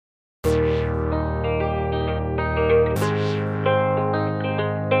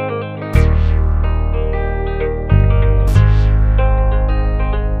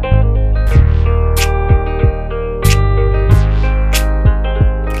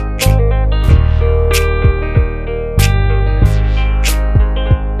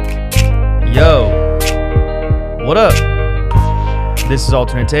This is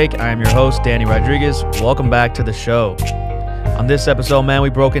Alternate Take. I am your host, Danny Rodriguez. Welcome back to the show. On this episode, man, we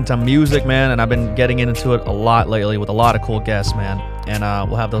broke into music, man, and I've been getting into it a lot lately with a lot of cool guests, man. And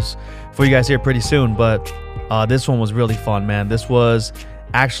we'll have those for you guys here pretty soon. But this one was really fun, man. This was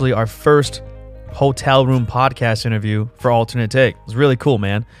actually our first hotel room podcast interview for Alternate Take. It was really cool,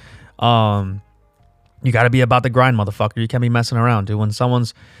 man. You got to be about the grind, motherfucker. You can't be messing around, dude. When someone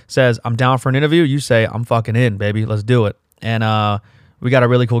says, I'm down for an interview, you say, I'm fucking in, baby. Let's do it. And we got a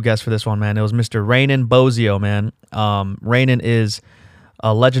really cool guest for this one, man. It was Mr. Raynon Bozio, man. Raynon is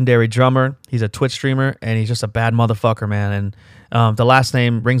a legendary drummer. He's a Twitch streamer, and he's just a bad motherfucker, man. And the last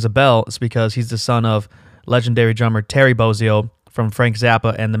name rings a bell. It's because he's the son of legendary drummer Terry Bozio from Frank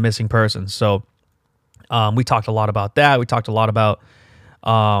Zappa and The Missing Persons. So we talked a lot about that. We talked a lot about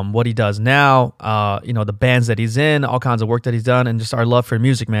what he does now, the bands that he's in, all kinds of work that he's done, and just our love for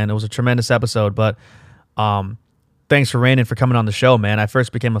music, man. It was a tremendous episode, but thanks for Raynon for coming on the show, man. I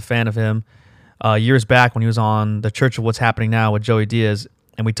first became a fan of him years back when he was on the Church of What's Happening Now with Joey Diaz,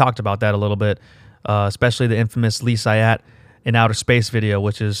 and we talked about that a little bit, especially the infamous Lee Syatt in Outer Space video,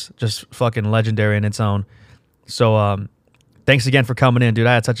 which is just fucking legendary in its own. So thanks again for coming in, dude.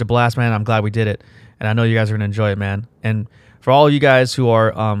 I had such a blast, man. I'm glad we did it, and I know you guys are going to enjoy it, man. And for all of you guys who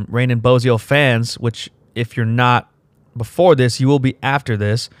are Raynon Bozio fans, which if you're not before this, you will be after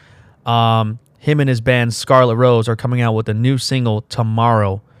this, him and his band Scarlet Rose are coming out with a new single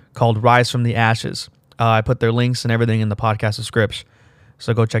tomorrow called Rise from the Ashes. I put their links and everything in the podcast description,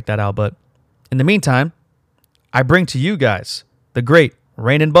 so go check that out. But in the meantime, I bring to you guys the great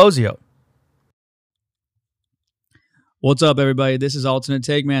Raynon Bozio. What's up, everybody? This is Alternate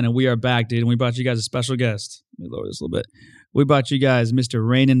Take, man, and we are back, dude. And we brought you guys a special guest. Let me lower this a little bit. We brought you guys Mr.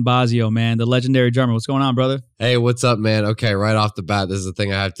 Raynon Bozio, man, the legendary drummer. What's going on, brother? Hey, what's up, man? Okay, right off the bat, this is the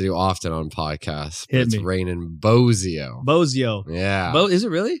thing I have to do often on podcasts. It's Raynon Bozio. Bozio. Yeah. Is it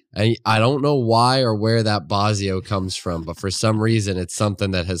really? And I don't know why or where that Bozio comes from, but for some reason, it's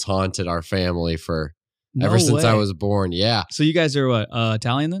something that has haunted our family ever since I was born. Yeah. So you guys are what?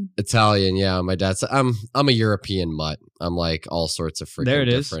 Italian then? Italian, yeah. My dad's. I'm a European mutt. I'm like all sorts of freaking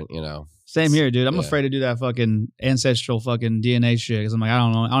different, Same here, dude. I'm afraid to do that fucking ancestral fucking DNA shit because I'm like, I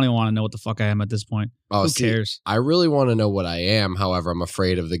don't know. I don't even want to know what the fuck I am at this point. Who cares? I really want to know what I am. However, I'm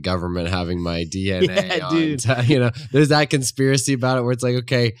afraid of the government having my DNA. Yeah, dude. There's that conspiracy about it where it's like,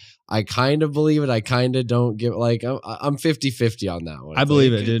 okay, I kind of believe it. I kind of don't give. Like, I'm 50-50 on that one. I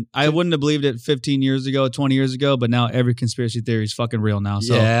believe it, dude. I wouldn't have believed it 15 years ago, 20 years ago, but now every conspiracy theory is fucking real now.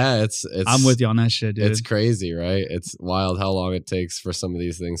 So yeah, it's. I'm with you on that shit, dude. It's crazy, right? It's wild how long it takes for some of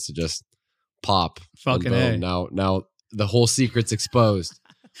these things to just pop. Fucking A. Now the whole secret's exposed.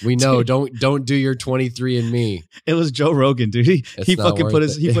 We know. Dude. Don't do your 23andMe. It was Joe Rogan, dude. He fucking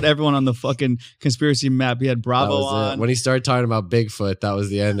put everyone on the fucking conspiracy map. He had Bravo on. When he started talking about Bigfoot, that was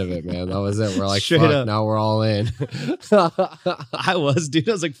the end of it, man. That was it. We're like, fuck, now we're all in. I was, dude.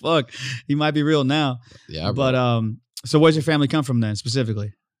 I was like, fuck, he might be real now. Yeah, bro. But so where's your family come from then,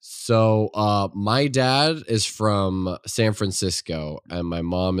 specifically? So my dad is from San Francisco and my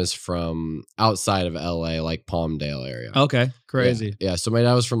mom is from outside of LA, like Palmdale area. Okay, crazy. Yeah. So my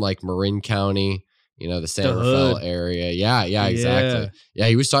dad was from like Marin County, the San Rafael area. Yeah, exactly. Yeah,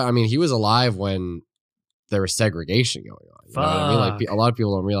 he was talking. I mean, he was alive when there was segregation going on. You know what I mean? Like a lot of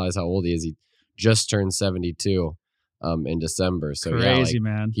people don't realize how old he is. He just turned 72 in December. So crazy,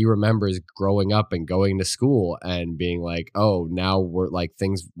 man. He remembers growing up and going to school and being like, oh, now we're like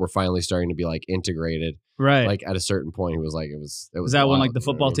we're finally starting to be like integrated. Right. Like at a certain point, he was like, it was. Is that wild, when like the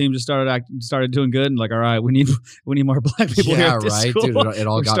football team just started doing good and like, all right, we need more black people here at this school. Dude, it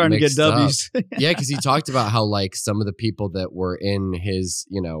all got starting mixed to get W's. Yeah, because he talked about how like some of the people that were in his,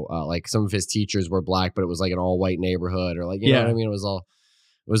 like some of his teachers were black, but it was like an all white neighborhood or like, you know what I mean? It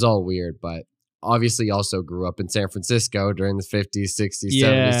was all weird, but obviously he also grew up in San Francisco during the 50s, 60s,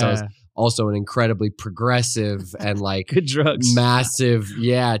 70s. So it's also an incredibly progressive and like good drugs, massive,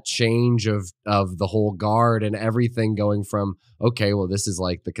 change of the whole guard and everything going from, okay, well, this is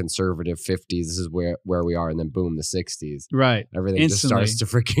like the conservative 50s. This is where we are. And then boom, the 60s. Right. Everything instantly just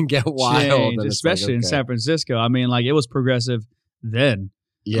starts to freaking get wild. And especially in San Francisco. I mean, like it was progressive then.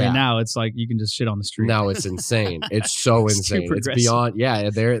 Yeah. I mean, now it's like you can just shit on the street. Now it's insane. It's so insane. It's beyond. Yeah,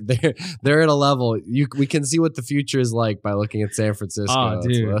 they're at a level we can see what the future is like by looking at San Francisco. Oh,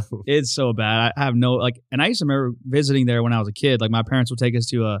 dude, it's so bad. I have no and I used to remember visiting there when I was a kid. Like my parents would take us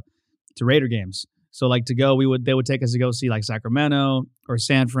to Raider games. So like to go, they would take us to go see like Sacramento or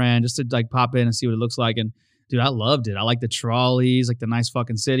San Fran just to like pop in and see what it looks like. And dude, I loved it. I like the trolleys, like the nice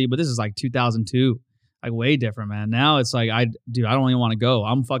fucking city. But this is like 2002. Like way different, man. Now it's like I don't even want to go.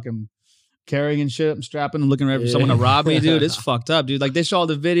 I'm fucking carrying and shit. I'm strapping and looking ready for someone to rob me, dude. It's fucked up, dude. Like they show all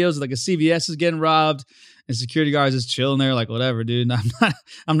the videos, like a CVS is getting robbed and security guards is chilling there, like whatever, dude. And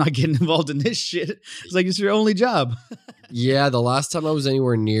I'm not getting involved in this shit. It's like it's your only job. Yeah, the last time I was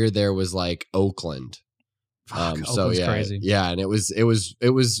anywhere near there was like Oakland. Oakland's crazy. Yeah, and it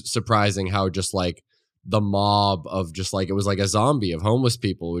was surprising how just like the mob of just like it was like a zombie of homeless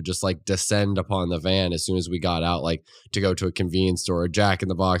people would just like descend upon the van as soon as we got out, like to go to a convenience store or Jack in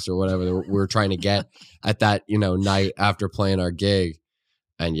the Box or whatever we were trying to get at that, you know, night after playing our gig.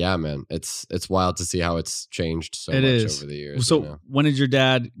 And yeah, man, it's wild to see how it's changed so much over the years. So you know? when did your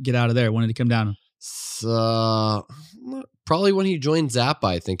dad get out of there? When did he come down? So probably when he joined Zappa,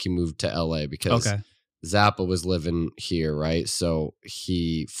 I think he moved to LA because Zappa was living here, right? So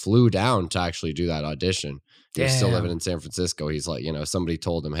he flew down to actually do that audition. He was still living in San Francisco. He's like, you know, somebody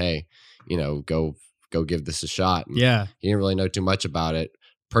told him, hey, you know, go give this a shot. And he didn't really know too much about it.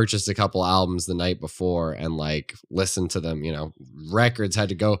 Purchased a couple albums the night before and like listened to them, you know, records had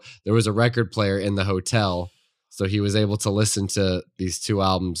to go. There was a record player in the hotel. So he was able to listen to these 2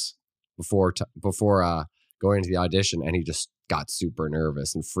 albums before going to the audition, and he just got super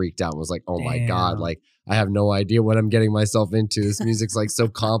nervous and freaked out and was like, oh my God, like I have no idea what I'm getting myself into. This music's like so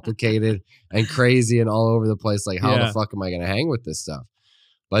complicated and crazy and all over the place. Like how the fuck am I going to hang with this stuff?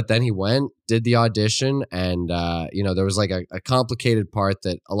 But then he went, did the audition, and, you know, there was like a complicated part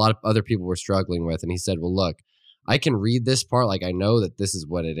that a lot of other people were struggling with. And he said, well, look, I can read this part. Like, I know that this is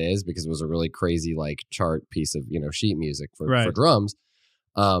what it is because it was a really crazy, like, chart piece of, you know, sheet music for drums.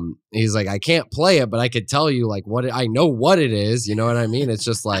 He's like, I can't play it, but I could tell you, like, I know what it is. You know what I mean? It's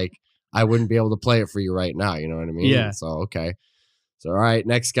just like, I wouldn't be able to play it for you right now. You know what I mean? Yeah. So, okay. So, all right,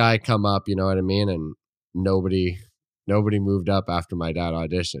 next guy come up, you know what I mean? And nobody moved up after my dad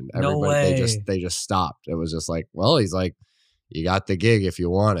auditioned. Everybody, they just stopped. It was just like, well, he's like, you got the gig if you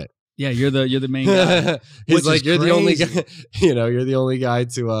want it. Yeah, you're the main guy. He's like, you're the only guy, you know, you're the only guy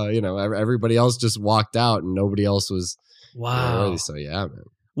to, you know, everybody else just walked out and nobody else was. Wow. Ready. So yeah, man.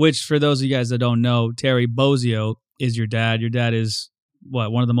 Which for those of you guys that don't know, Terry Bozzio is your dad. Your dad is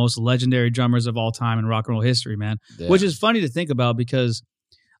one of the most legendary drummers of all time in rock and roll history, man. Yeah. Which is funny to think about because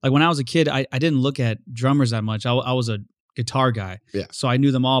like when I was a kid, I didn't look at drummers that much. I was a guitar guy. Yeah. So I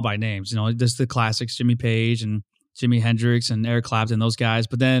knew them all by names. You know, just the classics, Jimmy Page and Jimi Hendrix and Eric Clapton, those guys.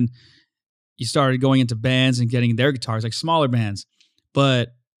 But then you started going into bands and getting their guitars, like smaller bands. But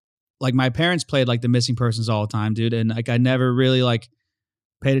like my parents played like the Missing Persons all the time, dude. And like I never really like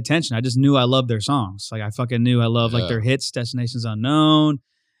paid attention. I just knew I loved their songs. Like I fucking knew I loved like their hits, Destinations Unknown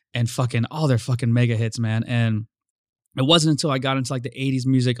and fucking all their fucking mega hits, man. And it wasn't until I got into like the 80s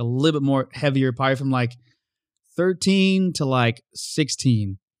music a little bit more heavier, probably from like 13 to like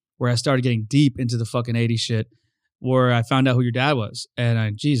 16, where I started getting deep into the fucking 80s shit, where I found out who your dad was.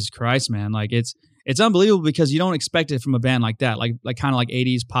 And Jesus Christ, man, like it's unbelievable because you don't expect it from a band like that, like kind of like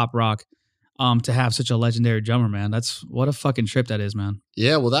 80s pop rock, to have such a legendary drummer, man. That's what a fucking trip that is, man.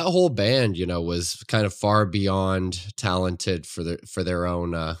 Yeah, well, that whole band, you know, was kind of far beyond talented for their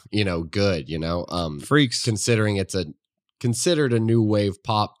own, you know, good, you know, freaks. Considering it's considered a new wave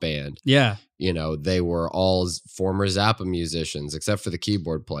pop band. Yeah. You know, they were all former Zappa musicians, except for the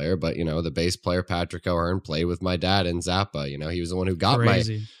keyboard player. But, you know, the bass player, Patrick O'Hearn, played with my dad in Zappa. You know, he was the one who got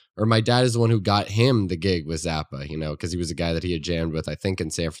my dad is the one who got him the gig with Zappa, you know, because he was a guy that he had jammed with, I think,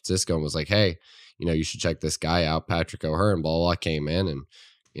 in San Francisco and was like, hey, you know, you should check this guy out, Patrick O'Hearn, blah, blah, came in and,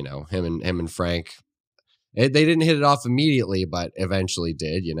 you know, him and Frank, they didn't hit it off immediately, but eventually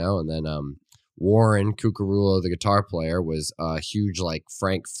did, you know, and then, Warren Cucarulo, the guitar player, was a huge like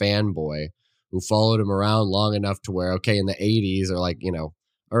Frank fanboy who followed him around long enough to where, okay, in the 80s or like, you know,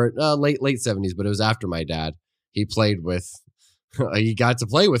 or late 70s, but it was after my dad, he played with, he got to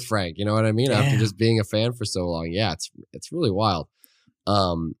play with Frank, you know what I mean? Damn. After just being a fan for so long. Yeah, it's really wild.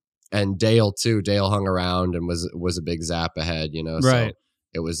 And Dale too. Dale hung around and was a big Zappa head, you know? Right.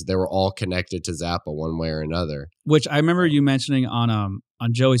 So they were all connected to Zappa one way or another. Which I remember you mentioning on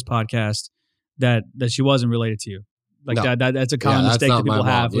Joey's podcast, that she wasn't related to you. Like no. that's a common mistake that people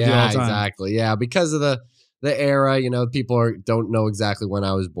have with you all the time. Exactly. Yeah, because of the era, you know, people don't know exactly when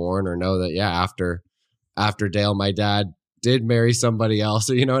I was born or know that, after Dale, my dad did marry somebody else.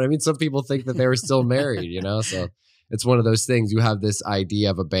 So, you know what I mean? Some people think that they were still married, you know? So it's one of those things. You have this idea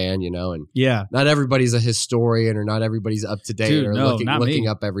of a band, you know, and not everybody's a historian or not everybody's up to date or looking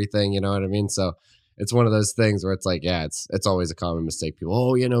up everything, you know what I mean? So it's one of those things where it's like, it's always a common mistake. People,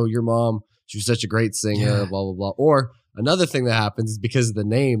 oh, you know, your mom, she was such a great singer, blah, blah, blah. Or another thing that happens is because of the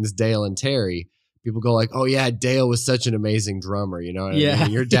names, Dale and Terry, people go like, oh, yeah, Dale was such an amazing drummer. You know what I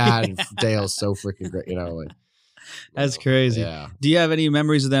mean? Your dad and Dale's so freaking great. You know, like That's crazy. Yeah. Do you have any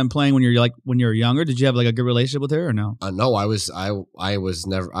memories of them playing when you're younger? Did you have like a good relationship with her or no? No, I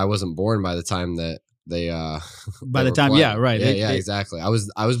wasn't born by the time that they By they the were time, playing. yeah, right. Yeah, exactly. I was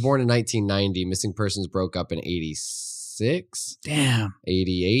born in 1990. Missing Persons broke up in 86, Damn,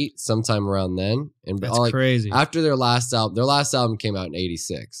 88, sometime around then. And that's crazy. After their last album came out in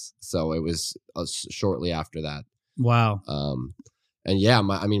 86. So it was shortly after that. Wow. And yeah,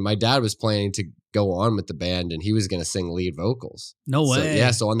 my dad was planning to go on with the band, and he was going to sing lead vocals. No way.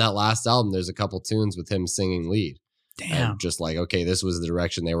 So on that last album, there's a couple tunes with him singing lead. Damn. And just like, okay, this was the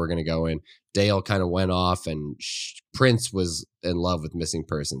direction they were going to go in. Dale kind of went off, and Prince was in love with Missing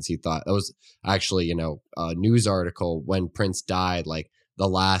Persons. He thought that was actually, a news article when Prince died, like the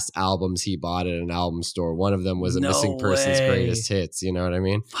last albums he bought at an album store. One of them was a Missing Persons Greatest Hits. You know what I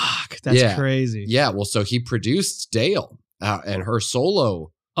mean? Fuck, that's crazy. Yeah. Well, so he produced Dale and her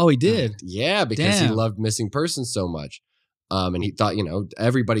solo. Oh, he did? Yeah, because he loved Missing Persons so much. And he thought,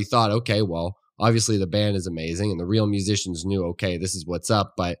 everybody thought, okay, well, obviously the band is amazing and the real musicians knew, okay, this is what's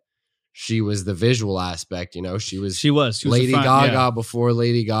up. But she was the visual aspect, she was Lady Gaga before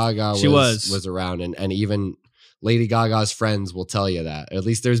Lady Gaga was around. And even Lady Gaga's friends will tell you that. At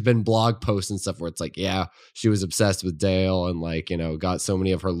least there's been blog posts and stuff where it's like, yeah, she was obsessed with Dale and got so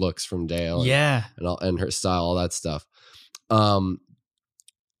many of her looks from Dale. And her style, all that stuff.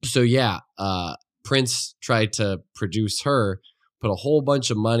 Prince tried to produce her, put a whole bunch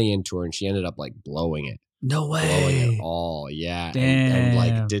of money into her, and she ended up blowing it. No way. Blowing it all. Yeah. Damn.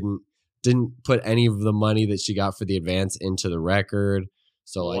 And didn't put any of the money that she got for the advance into the record.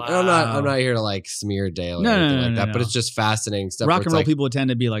 So wow. I'm not here to smear Dale or anything like that, but it's just fascinating stuff. Rock and roll people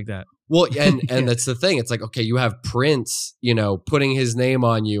tend to be like that. Well, and that's the thing. It's like, okay, you have Prince, putting his name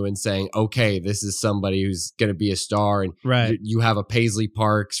on you and saying, okay, this is somebody who's going to be a star. And right. you have a Paisley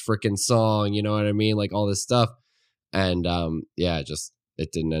Parks freaking song, you know what I mean? Like all this stuff. And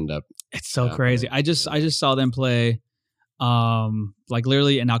it didn't end up. It's so crazy. I just saw them play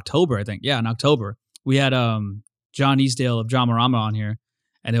literally in October, I think. Yeah, in October. We had John Eastdale of Dramarama on here.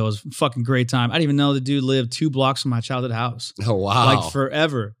 And it was a fucking great time. I didn't even know the dude lived 2 blocks from my childhood house. Oh, wow.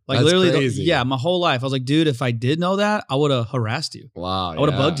 Forever. That's literally, crazy. My whole life. I was like, dude, if I did know that, I would have harassed you. Wow. I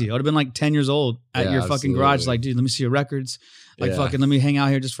would have bugged you. I would have been 10 years old at your fucking garage. Like, dude, let me see your records. Fucking let me hang out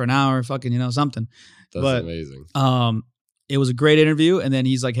here just for an hour. Fucking, something. That's amazing. It was a great interview. And then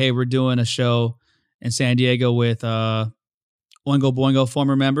he's like, hey, we're doing a show in San Diego with Oingo Boingo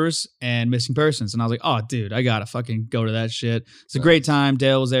former members and Missing Persons. And I was like, oh, dude, I gotta fucking go to that shit. It's a great time.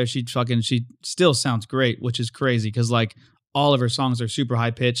 Dale was there. She still sounds great, which is crazy because all of her songs are super high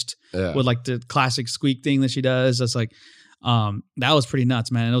pitched with the classic squeak thing that she does. That's that was pretty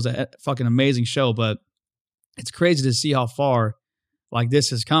nuts, man. It was a fucking amazing show, but it's crazy to see how far this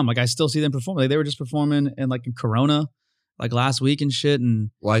has come. I still see them perform. They were just performing in Corona last week and shit. And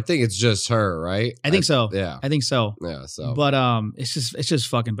well, I think it's just her, right? I think so. Yeah. I think so. Yeah. So, but it's just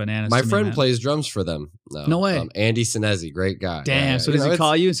fucking bananas. My friend plays drums for them. No way. Andy Sinesi, great guy. Damn. So does he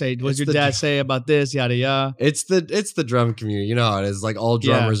call you and say, "What's your dad say about this?" Yada yada. It's the drum community. You know how it is. All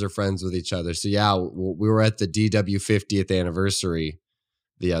drummers are friends with each other. So we were at the DW 50th anniversary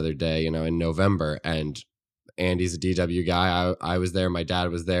the other day, in November, and Andy's a DW guy. I was there. My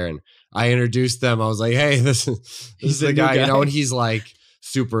dad was there, and I introduced them. I was like, "Hey, this is the guy," and he's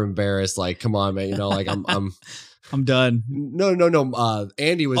super embarrassed. Come on, man, I'm done. No.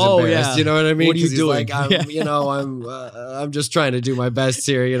 Andy was embarrassed. Yeah. You know what I mean? What are you doing? I'm just trying to do my best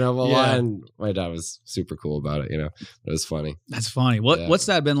here. And my dad was super cool about it. It was funny. That's funny. What's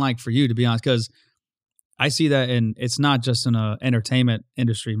that been like for you, to be honest? Because I see that, and it's not just in the entertainment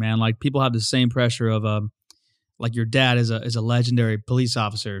industry, man. People have the same pressure of your dad is a legendary police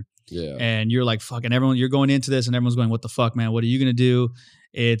officer. Yeah. And you're fucking everyone, you're going into this and everyone's going, what the fuck, man? What are you going to do?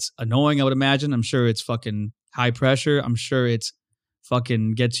 It's annoying, I would imagine. I'm sure it's fucking high pressure. I'm sure it's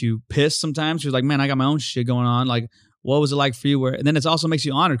fucking gets you pissed sometimes. You're like, man, I got my own shit going on. What was it like for you? And then it also makes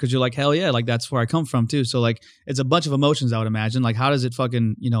you honored because you're like, hell yeah, that's where I come from too. So it's a bunch of emotions, I would imagine. How does it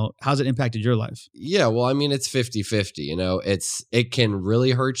fucking, how's it impacted your life? Yeah, well, I mean, it's 50-50, it can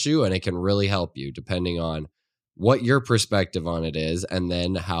really hurt you and it can really help you depending on what your perspective on it is, and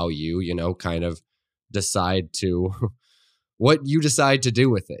then how you, kind of decide to, what you decide to do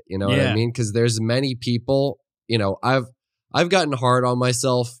with it. You know what I mean? Because there's many people, I've gotten hard on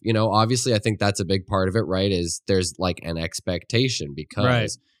myself. Obviously I think that's a big part of it, right? Is there's an expectation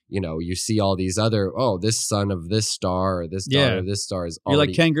because, you see all these other, this son of this star or this daughter of this star is already. You're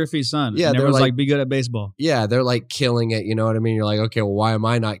like Ken Griffey's son. Yeah. And everyone's be good at baseball. Yeah. They're killing it. You know what I mean? You're like, okay, well, why am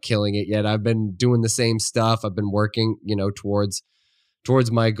I not killing it yet? I've been doing the same stuff. I've been working, towards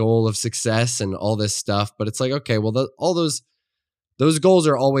towards my goal of success and all this stuff. But it's like, okay, well, all those goals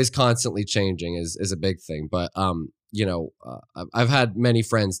are always constantly changing is a big thing. But, I've had many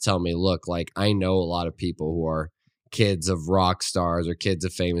friends tell me, look, like I know a lot of people who are kids of rock stars or kids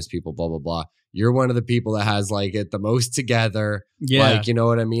of famous people, blah, blah, blah. You're one of the people that has like it the most together. Yeah. Like, you know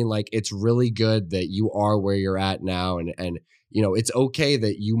what I mean? Like, it's really good that you are where you're at now. And, it's okay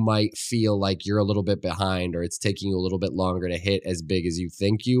that you might feel like you're a little bit behind or it's taking you a little bit longer to hit as big as you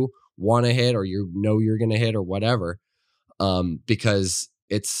think you want to hit or you're going to hit or whatever. Because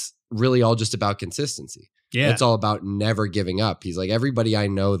it's really all just about consistency. Yeah. It's all about never giving up. He's like, everybody I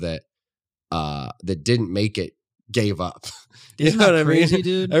know that didn't make it gave up. Isn't know that what I mean? crazy,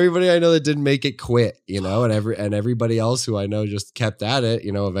 dude? Everybody I know that didn't make it quit, and everybody else who I know just kept at it,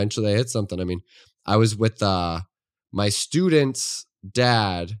 eventually they hit something. I mean, I was with my student's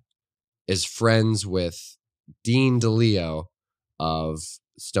dad is friends with Dean DeLeo of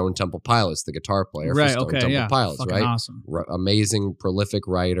Stone Temple Pilots, the guitar player for Stone Temple Pilots, fucking right? Awesome. Amazing, prolific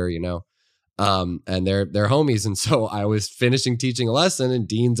writer, and they're homies. And so I was finishing teaching a lesson and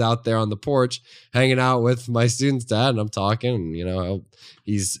Dean's out there on the porch hanging out with my student's dad. And I'm talking, and,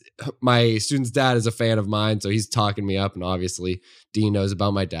 my student's dad is a fan of mine. So he's talking me up. And obviously Dean knows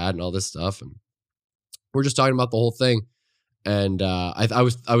about my dad and all this stuff. And we're just talking about the whole thing. And I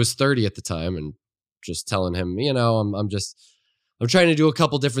was 30 at the time and just telling him, I'm trying to do a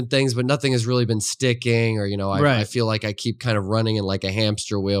couple different things, but nothing has really been sticking or, I feel like I keep kind of running in like a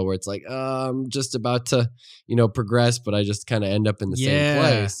hamster wheel where it's like, I'm just about to, progress, but I just kind of end up in the same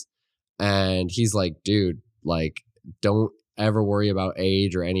place. And he's like, dude, like, don't ever worry about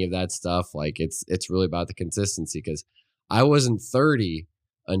age or any of that stuff. Like it's really about the consistency because I wasn't 30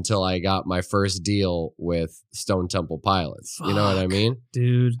 until I got my first deal with Stone Temple Pilots. You know what I mean?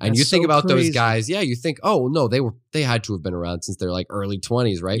 Dude. And you think about those guys, you think, oh no, they had to have been around since they're like early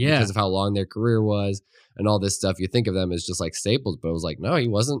 20s, right? Yeah. Because of how long their career was and all this stuff. You think of them as just like staples, but it was like, no, he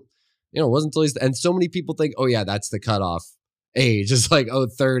wasn't, it wasn't until he's, and so many people think, oh yeah, that's the cutoff age. It's like,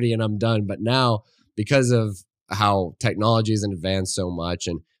 30 and I'm done. But now because of how technology has advanced so much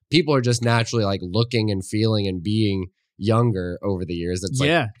and people are just naturally like looking and feeling and being younger over the years. It's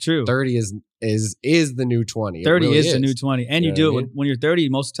like true. 30 is the new 20. 30 really is the new 20. And you do it when you're 30,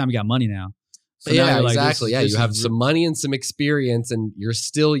 most of the time you got money now. So yeah, now exactly. You have some money and some experience and you're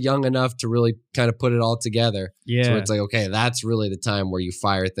still young enough to really kind of put it all together. Yeah. So it's like, okay, that's really the time where you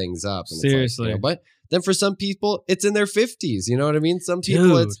fire things up. And seriously. It's like, but then for some people, it's in their 50s. You know what I mean? Some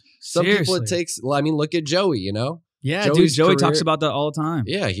people, people it takes, look at Joey, Yeah, Joey's Joey career, talks about that all the time.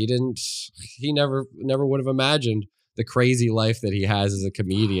 Yeah, he never would have imagined the crazy life that he has as a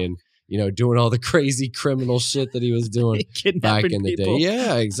comedian, doing all the crazy criminal shit that he was doing back in the day.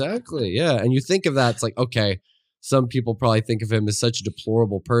 Yeah, exactly. Yeah. And you think of that, it's like, okay, some people probably think of him as such a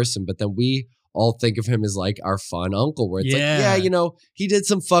deplorable person, but then we all think of him as like our fun uncle where it's like, he did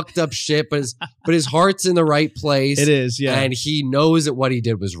some fucked up shit, but his heart's in the right place. It is, yeah. And he knows that what he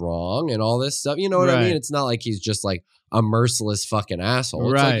did was wrong and all this stuff. You know what I mean? It's not like he's just like a merciless fucking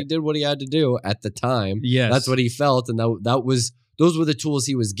asshole. It's like he did what he had to do at the time. Yes. That's what he felt. And those were the tools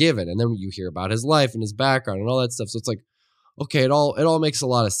he was given. And then you hear about his life and his background and all that stuff. So it's like, okay, it all makes a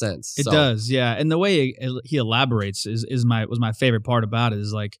lot of sense. It does, yeah. And the way he elaborates was my favorite part about it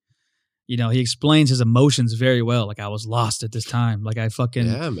is like, he explains his emotions very well. Like I was lost at this time. Like I felt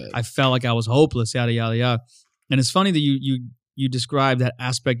like I was hopeless, yada, yada, yada. And it's funny that you describe that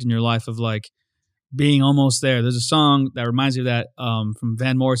aspect in your life of like being almost there. There's a song that reminds me of that from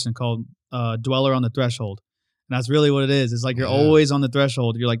Van Morrison called Dweller on the Threshold. And that's really what it is. It's like you're always on the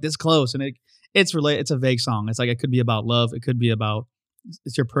threshold. You're like this close. And it's a vague song. It's like it could be about love. It could be about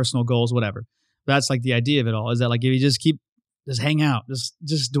it's your personal goals, whatever. But that's like the idea of it all is that like if you just hang out,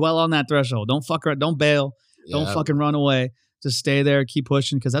 just dwell on that threshold. Don't fuck around. Don't bail. Yeah. Don't fucking run away. Just stay there, keep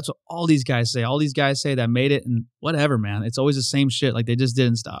pushing, because that's what all these guys say. All these guys say that made it and whatever, man. It's always the same shit. Like they just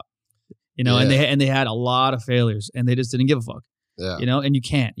didn't stop. And they had a lot of failures and they just didn't give a fuck. Yeah. And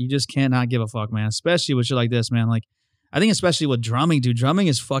you just cannot give a fuck, man. Especially with shit like this, man. Like I think especially with drumming, dude. Drumming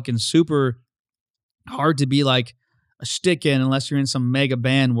is fucking super hard to be like a shtick in unless you're in some mega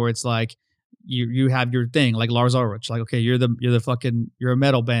band where it's like you have your thing, like Lars Ulrich. Like, okay, you're a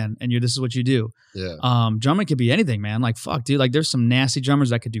metal band and this is what you do. Yeah. Drumming could be anything, man. Like fuck, dude. Like there's some nasty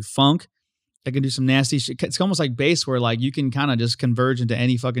drummers that could do funk. That can do some nasty shit. It's almost like bass where like you can kind of just converge into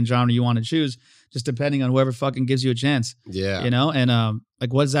any fucking genre you want to choose, just depending on whoever fucking gives you a chance. Yeah. And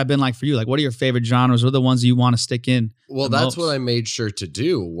Like, what has that been like for you? Like, what are your favorite genres? What are the ones you want to stick in? Well, that's what I made sure to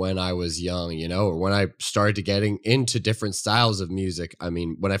do when I was young, you know, or when I started getting into different styles of music. I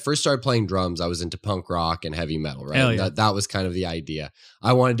mean, when I first started playing drums, I was into punk rock and heavy metal, right? Hell yeah. That was kind of the idea.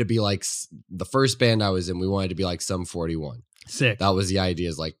 I wanted to be like the first band I was in, we wanted to be like Sum 41. Sick. That was the idea,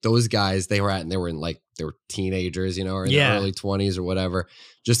 is like those guys, they were teenagers, you know, or in their early 20s or whatever,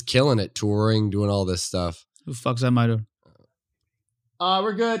 just killing it, touring, doing all this stuff. Who fucks that my door?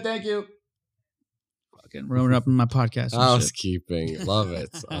 We're good. Thank you. Fucking ruining up in my podcast. Housekeeping. Love it.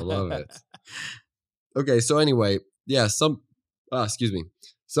 I love it. Okay. So anyway, yeah, Sum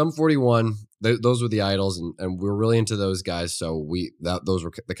 41, those were the idols, and we were really into those guys. So those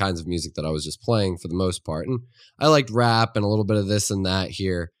were the kinds of music that I was just playing for the most part. And I liked rap and a little bit of this and that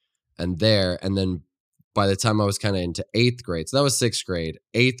here and there. And then by the time I was kind of into 8th grade, so that was 6th grade,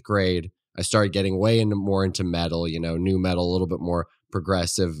 8th grade, I started getting more into metal, you know, new metal, a little bit more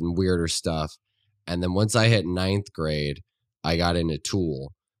progressive and weirder stuff. And then once I hit 9th grade, I got into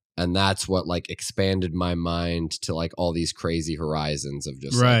Tool. And that's what like expanded my mind to like all these crazy horizons of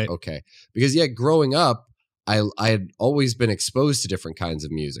just like, okay. Because growing up, I had always been exposed to different kinds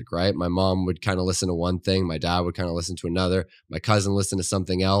of music, right? My mom would kind of listen to one thing. My dad would kind of listen to another. My cousin listened to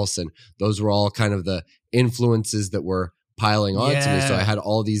something else. And those were all kind of the influences that were piling onto me. So I had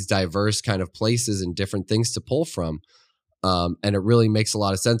all these diverse kind of places and different things to pull from. And it really makes a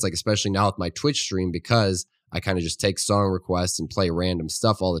lot of sense, like especially now with my Twitch stream, because I kind of just take song requests and play random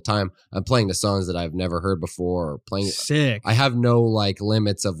stuff all the time. I'm playing the songs that I've never heard before, or playing. Sick. I have no like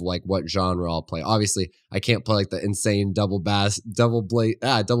limits of like what genre I'll play. Obviously, I can't play like the insane double bass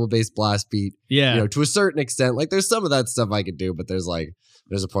blast beat. Yeah. You know, to a certain extent, like there's some of that stuff I could do, but there's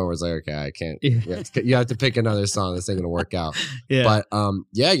a point where it's like, okay, I can't. You have to pick another song. This ain't gonna work out. Yeah. But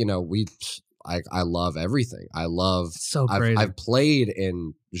you know, I love everything. I love. So crazy. I've played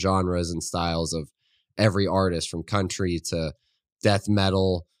in genres and styles of every artist, from country to death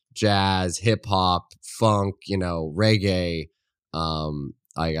metal, jazz, hip hop, funk, you know, reggae.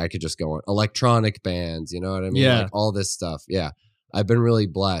 I could just go on, electronic bands, you know what I mean? Yeah. Like all this stuff. Yeah. I've been really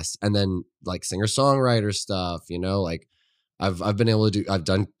blessed. And then like singer-songwriter stuff, you know, like I've been able to I've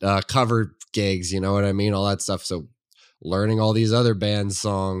done cover gigs, you know what I mean? All that stuff. So learning all these other bands'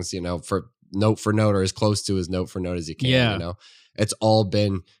 songs, you know, for note or as close to as note for note as you can, you know, it's all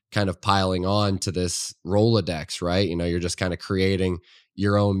been kind of piling on to this Rolodex, right? You know, you're just kind of creating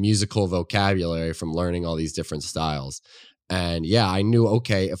your own musical vocabulary from learning all these different styles. And I knew,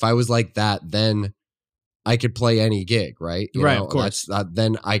 okay, if I was like that, then I could play any gig, right? You know, of course.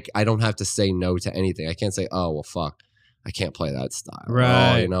 Then I don't have to say no to anything. I can't say, oh, well, fuck, I can't play that style.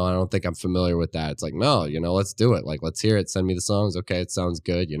 Right. Oh, you know, I don't think I'm familiar with that. It's like, no, you know, let's do it. Like, let's hear it. Send me the songs. Okay, it sounds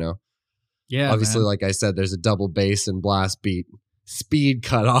good, you know? Yeah. Obviously, man. like I said, there's a double bass and blast beat speed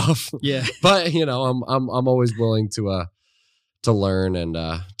cut off. Yeah. But, you know, I'm always willing to learn and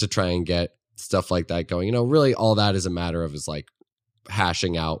to try and get stuff like that going. You know, really all that is a matter of is like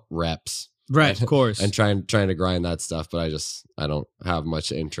hashing out reps. Right, of course. And trying to grind that stuff, but I don't have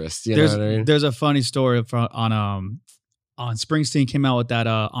much interest. You know what I mean? There's a funny story on Springsteen came out with that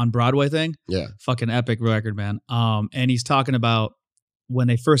on Broadway thing. Yeah. Fucking epic record, man. And he's talking about when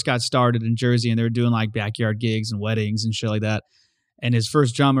they first got started in Jersey and they were doing like backyard gigs and weddings and shit like that. And his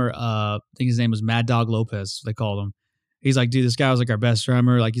first drummer, I think his name was Mad Dog Lopez, they called him. He's like, dude, this guy was like our best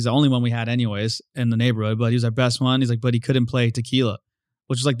drummer. Like he's the only one we had anyways in the neighborhood, but he was our best one. He's like, but he couldn't play Tequila,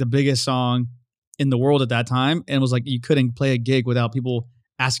 which was like the biggest song in the world at that time. And it was like, you couldn't play a gig without people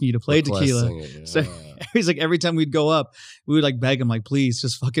asking you to play Tequila. It, So he's like, every time we'd go up, we would like beg him, like, please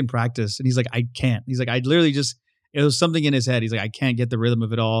just fucking practice. And he's like, I can't. He's like, I literally just, it was something in his head. He's like, I can't get the rhythm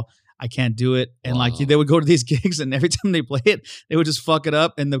of it all. I can't do it. And like they would go to these gigs and every time they play it, they would just fuck it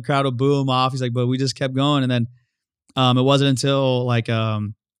up and the crowd would boo him off. He's like, but we just kept going. And then it wasn't until like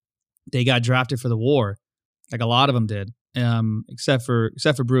they got drafted for the war. Like a lot of them did, except for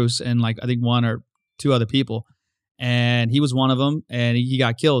Bruce and like I think one or two other people. And he was one of them and he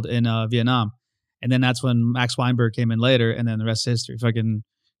got killed in Vietnam. And then that's when Max Weinberg came in later and then the rest is history. Fucking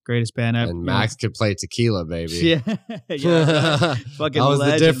greatest band ever. And Max could play Tequila, baby. Yeah. Fucking that was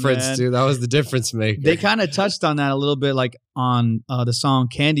legend, the difference, man. dude. That was the difference maker. They kind of touched on that a little bit, like on the song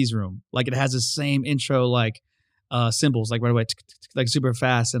Candy's Room. Like it has the same intro, like cymbals, like right away, like super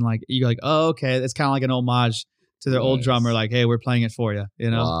fast. And like you're like, oh, okay. It's kind of like an homage to their old drummer. Like, hey, we're playing it for you, you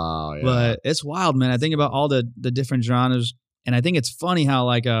know? Wow, yeah. But it's wild, man. I think about all the different genres. And I think it's funny how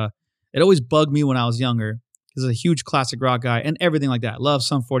like it always bugged me when I was younger. Because I'm a huge classic rock guy and everything like that. Love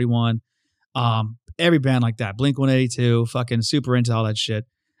Sum 41. Every band like that. Blink-182. Fucking super into all that shit.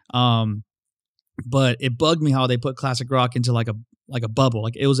 But it bugged me how they put classic rock into like like a bubble.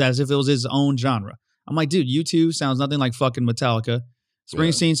 Like it was as if it was his own genre. I'm like, dude, U2 sounds nothing like fucking Metallica.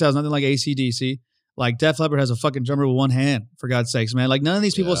 Springsteen sounds nothing like AC/DC. Like Def Leppard has a fucking drummer with one hand, for God's sakes, man. Like none of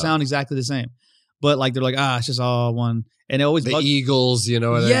these people sound exactly the same. But like they're like, it's just all one. And it always the Eagles, you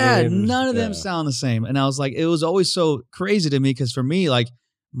know what I mean? None of them sound the same. And I was like, it was always so crazy to me because for me, like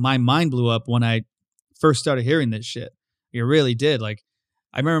my mind blew up when I first started hearing this shit. It really did. Like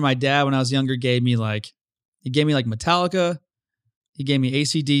I remember my dad when I was younger gave me like Metallica, he gave me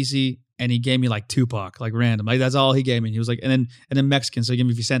AC/DC, and he gave me like Tupac, like random. Like that's all he gave me. And he was like, and then Mexican, so he gave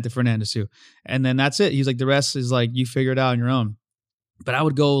me Vicente Fernandez too. And then that's it. He was like, the rest is like you figure it out on your own. But I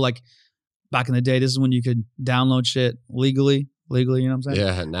would go like back in the day, this is when you could download shit legally, you know what I'm saying?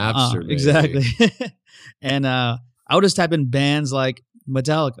 Yeah, Napster. Exactly. And I would just type in bands like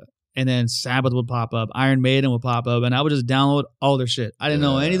Metallica, and then Sabbath would pop up, Iron Maiden would pop up, and I would just download all their shit. I didn't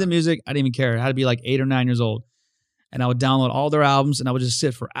know any of the music. I didn't even care. I had to be like 8 or 9 years old. And I would download all their albums, and I would just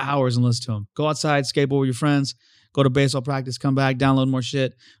sit for hours and listen to them. Go outside, skateboard with your friends, go to baseball practice, come back, download more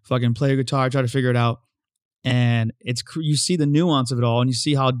shit, fucking play your guitar, try to figure it out. And you see the nuance of it all, and you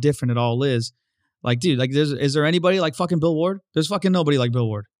see how different it all is. Like, dude, like, is there anybody like fucking Bill Ward? There's fucking nobody like Bill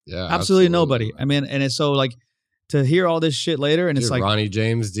Ward. Yeah, absolutely nobody. I mean, and it's so like to hear all this shit later, and dude, it's like Ronnie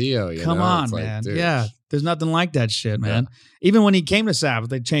James Dio. Come on, man. Like, yeah, there's nothing like that shit, man. Yeah. Even when he came to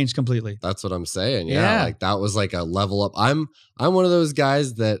Sabbath, they changed completely. That's what I'm saying. Yeah, like that was like a level up. I'm one of those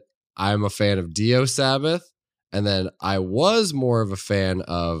guys that I'm a fan of Dio Sabbath, and then I was more of a fan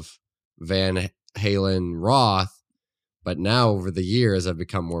of Van Halen Roth. But now over the years, I've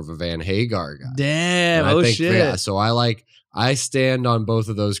become more of a Van Hagar guy. Damn, shit. Yeah, so I stand on both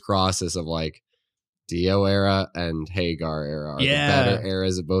of those crosses of like Dio era and Hagar era are the better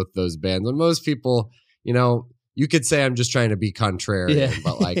eras of both those bands. And most people, you know, you could say I'm just trying to be contrarian,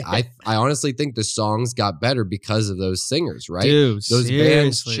 but like I honestly think the songs got better because of those singers, right? Dude, those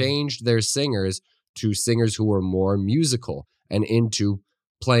bands changed their singers to singers who were more musical and into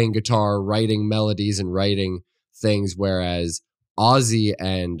playing guitar, writing melodies and writing things, whereas Ozzy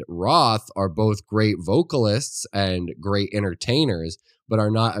and Roth are both great vocalists and great entertainers, but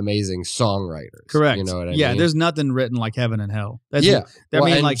are not amazing songwriters. Correct. You know what I mean? Yeah, there's nothing written like Heaven and Hell. And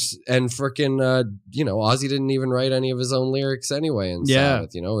freaking, Ozzy didn't even write any of his own lyrics anyway in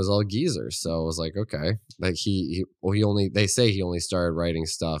Sabbath. You know, it was all geezers. So it was like, okay, like they say he only started writing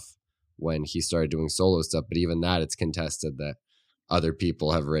stuff when he started doing solo stuff, but even that, it's contested that other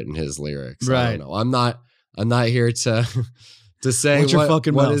people have written his lyrics. Right. I don't know. I'm not here to say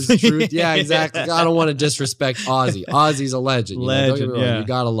what is truth. Yeah, exactly. I don't want to disrespect Ozzy. Ozzy's a legend. Don't get me wrong. You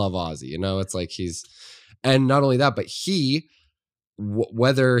gotta love Ozzy. You know, it's like and not only that, but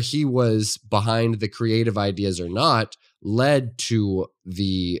whether he was behind the creative ideas or not, led to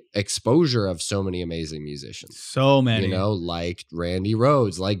the exposure of so many amazing musicians. So many. You know, like Randy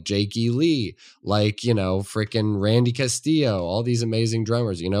Rhoads, like Jakey Lee, like, you know, freaking Randy Castillo, all these amazing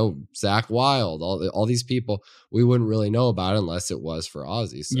drummers, you know, Zakk Wylde, all these people we wouldn't really know about unless it was for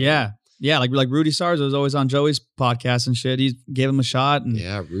Ozzy. So. Yeah. Yeah, like Rudy Sarzo was always on Joey's podcast and shit. He gave him a shot. And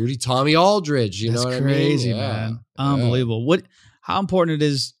Rudy, Tommy Aldridge, you know what I mean? Crazy, man. Unbelievable. How important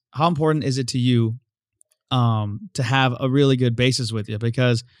is it to you to have a really good bassist with you?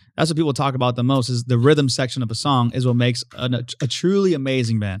 Because that's what people talk about the most, is the rhythm section of a song is what makes a truly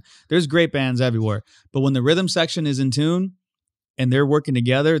amazing band. There's great bands everywhere, but when the rhythm section is in tune and they're working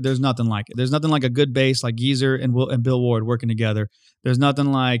together, there's nothing like it. There's nothing like a good bass like Geezer and Bill Ward working together. There's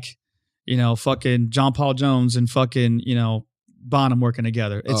nothing like, you know, fucking John Paul Jones and fucking, you know, Bonham working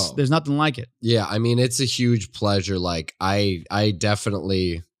together. There's nothing like it. Yeah, I mean, it's a huge pleasure. Like I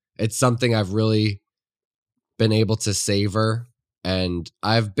definitely, it's something I've really been able to savor, and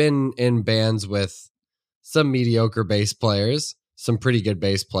I've been in bands with some mediocre bass players, some pretty good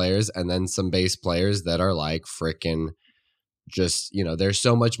bass players, and then some bass players that are like freaking just, you know, they're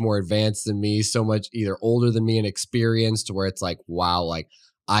so much more advanced than me, so much either older than me and experienced, where it's like, wow, like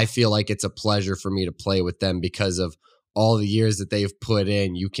I feel like it's a pleasure for me to play with them because of all the years that they've put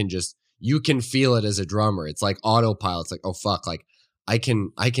in. You can feel it as a drummer. It's like autopilot. It's like, oh fuck, like I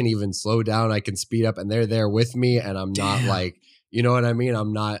can even slow down, I can speed up, and they're there with me, and I'm not like, you know what I mean?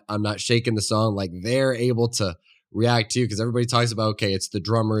 I'm not shaking the song. Like they're able to react to, because everybody talks about, okay, it's the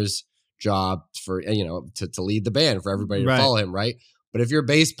drummer's job for, you know, to lead the band, for everybody to follow him, right? But if your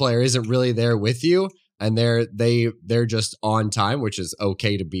bass player isn't really there with you, and they're just on time, which is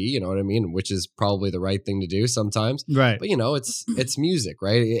okay to be, you know what I mean? Which is probably the right thing to do sometimes. Right. But, you know, it's music,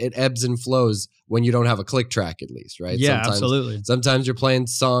 right? It ebbs and flows when you don't have a click track, at least, right? Yeah, absolutely. Sometimes you're playing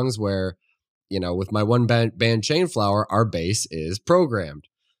songs where, you know, with my one band Chainflower, our bass is programmed.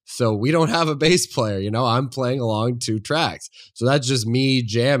 So we don't have a bass player, you know, I'm playing along 2 tracks. So that's just me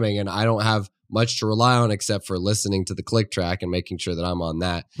jamming, and I don't have much to rely on except for listening to the click track and making sure that I'm on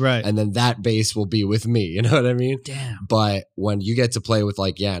that. Right. And then that bass will be with me. You know what I mean? Damn. But when you get to play with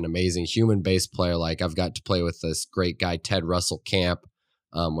like, an amazing human bass player, like I've got to play with this great guy, Ted Russell Camp,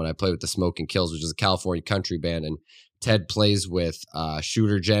 when I play with the Smoking Kills, which is a California country band. And Ted plays with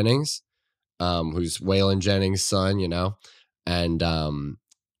Shooter Jennings, who's Waylon Jennings' son, you know? And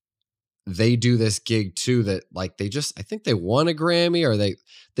they do this gig too that like I think they won a Grammy, or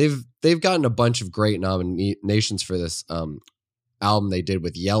they've gotten a bunch of great nominations for this album they did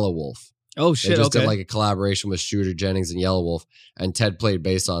with Yellow Wolf. Oh shit! They just did like a collaboration with Shooter Jennings and Yellow Wolf, and Ted played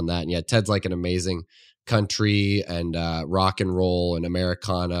bass on that. And yeah, Ted's like an amazing country and rock and roll and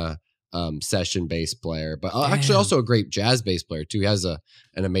Americana session bass player, but actually also a great jazz bass player too. He has an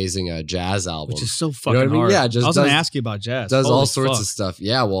amazing jazz album, which is so fucking hard. I mean? Yeah, just I was going to ask you about jazz. Does all sorts of stuff.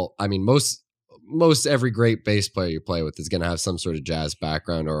 Yeah, well, I mean, most every great bass player you play with is going to have some sort of jazz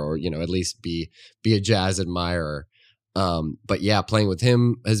background, or you know, at least be a jazz admirer. But yeah, playing with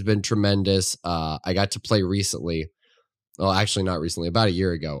him has been tremendous. I got to play recently. Well, actually not recently, about a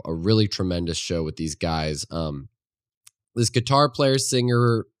year ago, a really tremendous show with these guys. This guitar player,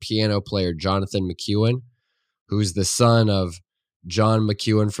 singer, piano player, Jonathan McEwen, who's the son of John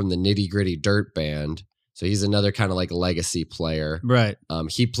McEwen from the Nitty Gritty Dirt Band. So he's another kind of like legacy player. Right.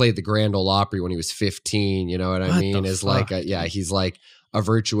 He played the Grand Ole Opry when he was 15. You know what I mean? Is like, he's like a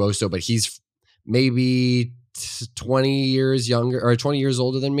virtuoso, but he's maybe 20 years younger or 20 years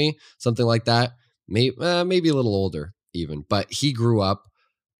older than me, something like that. Maybe a little older even, but he grew up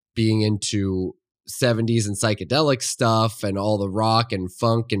being into 70s and psychedelic stuff and all the rock and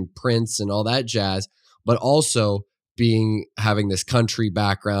funk and Prince and all that jazz, but also having this country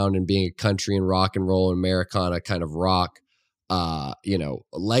background and being a country and rock and roll and Americana kind of rock,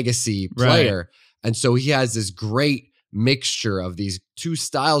 legacy player. Right. And so he has this great mixture of these 2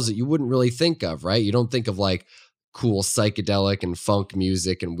 styles that you wouldn't really think of, right? You don't think of like cool psychedelic and funk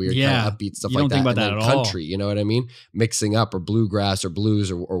music and weird kind of upbeat stuff like that. Think about that at country, all. You know what I mean? Mixing up, or bluegrass or blues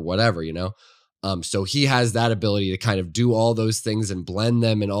or whatever, you know? So he has that ability to kind of do all those things and blend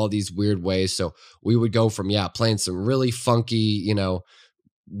them in all these weird ways. So we would go from, playing some really funky, you know,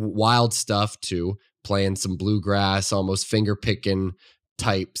 wild stuff to playing some bluegrass, almost finger picking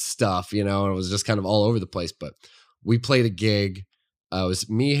type stuff, you know, and it was just kind of all over the place. But we played a gig. It was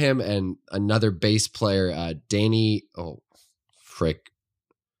me, him, and another bass player,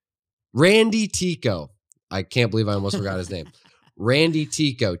 Randy Tico. I can't believe I almost forgot his name. Randy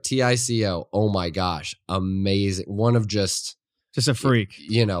Tico, Tico. Oh my gosh. Amazing. One of just a freak.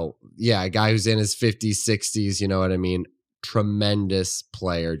 You know, a guy who's in his 50s, 60s, you know what I mean? Tremendous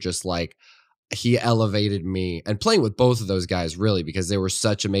player. Just like he elevated me, and playing with both of those guys really, because they were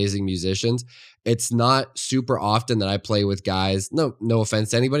such amazing musicians. It's not super often that I play with guys. No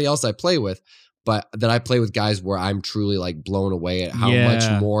offense to anybody else I play with, but that I play with guys where I'm truly like blown away at how much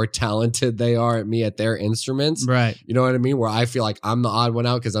more talented they are at me at their instruments. Right. You know what I mean? Where I feel like I'm the odd one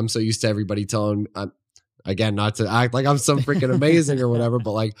out because I'm so used to everybody telling, again, not to act like I'm some freaking amazing or whatever,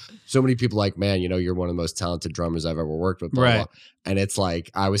 but like so many people like, man, you know, you're one of the most talented drummers I've ever worked with. Blah, right. Blah. And it's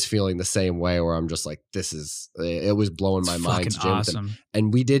like, I was feeling the same way where I'm just like, it was blowing my mind. Awesome.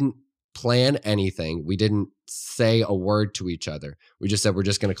 And we didn't plan anything. We didn't say a word to each other. We just said, we're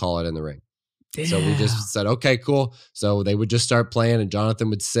just going to call it in the ring. Damn. So we just said, okay, cool. So they would just start playing, and Jonathan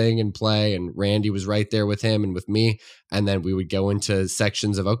would sing and play, and Randy was right there with him and with me. And then we would go into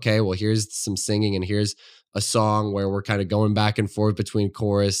sections of, okay, well, here's some singing, and here's a song where we're kind of going back and forth between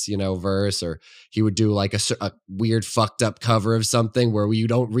chorus, you know, verse, or he would do like a weird fucked up cover of something where you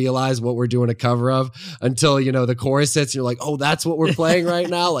don't realize what we're doing a cover of until, you know, the chorus hits and you're like, oh, that's what we're playing right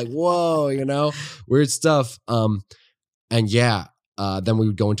now. Like, whoa, you know, weird stuff. Then we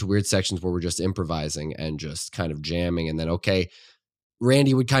would go into weird sections where we're just improvising and just kind of jamming. And then, okay,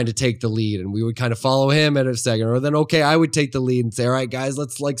 Randy would kind of take the lead and we would kind of follow him at a second. Or then, okay, I would take the lead and say, all right, guys,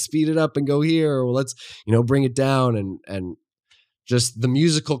 let's like speed it up and go here. Or let's, you know, bring it down. And just the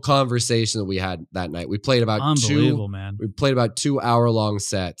musical conversation that we had that night. We played about We played about 2-hour-long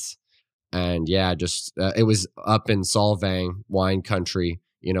sets. And it was up in Solvang, wine country.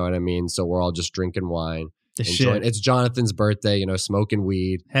 You know what I mean? So we're all just drinking wine. It's Jonathan's birthday, you know, smoking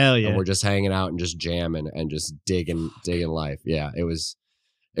weed. Hell yeah. And we're just hanging out and just jamming and just digging life. Yeah, it was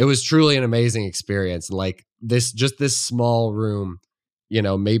truly an amazing experience. And like this small room, you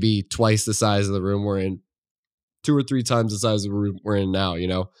know, maybe twice the size of the room we're in, 2 or 3 times the size of the room we're in now, you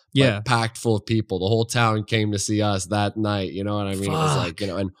know? Yeah. Like, packed full of people. The whole town came to see us that night. You know what I mean? It was like, you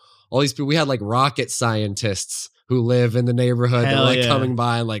know, and all these people, we had like rocket scientists who live in the neighborhood that Hell are like yeah. coming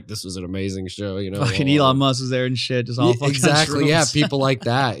by and like, this was an amazing show, you know. Fucking all- Elon Musk was there and shit, just all fucking exactly, yeah, shrooms. people like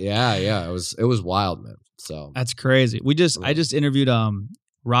that, yeah, it was wild, man. So That's crazy. I just interviewed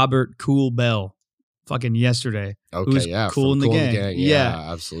Robert Cool Bell fucking yesterday. okay, who's yeah, Cool from in the Gang.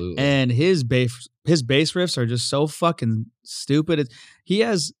 Yeah. absolutely. And his bass riffs are just so fucking stupid. He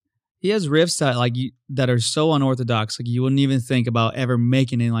has riffs that that are so unorthodox, like you wouldn't even think about ever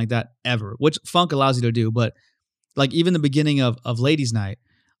making anything like that ever, which funk allows you to do. But like even the beginning of Ladies Night,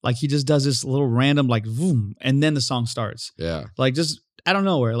 like he just does this little random like boom, and then the song starts. Yeah, like just out of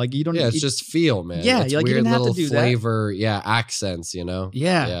nowhere. Like you don't. Yeah, it's just feel, man. Yeah, it's like you weird didn't have to little do that. flavor, yeah, accents, you know.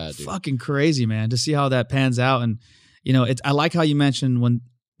 Yeah, dude. fucking crazy, man. To see how that pans out, and you know, I like how you mentioned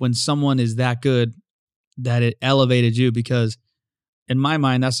when someone is that good that it elevated you, because in my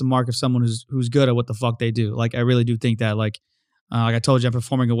mind that's the mark of someone who's good at what the fuck they do. Like I really do think that. Like I told you, I'm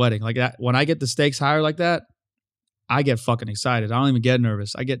performing a wedding. Like that, when I get the stakes higher like that, I get fucking excited. I don't even get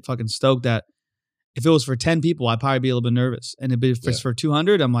nervous. I get fucking stoked that if it was for 10 people, I'd probably be a little bit nervous. And if it's for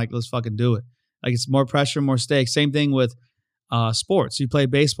 200, I'm like, let's fucking do it. Like it's more pressure, more stakes. Same thing with sports. You play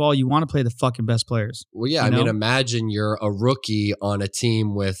baseball, you want to play the fucking best players. Well, yeah, I mean, imagine you're a rookie on a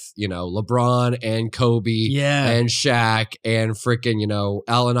team with, you know, LeBron and Kobe and Shaq and freaking, you know,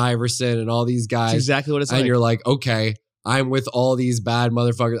 Allen Iverson and all these guys. That's exactly what it's and like. You're like, okay, I'm with all these bad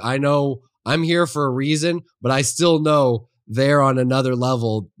motherfuckers. I know I'm here for a reason, but I still know they're on another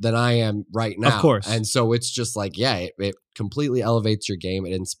level than I am right now. Of course. And so it's just like, yeah, it completely elevates your game.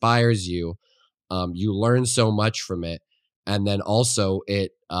 It inspires you. You learn so much from it. And then also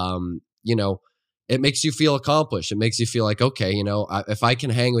it, you know, it makes you feel accomplished. It makes you feel like, okay, you know, if I can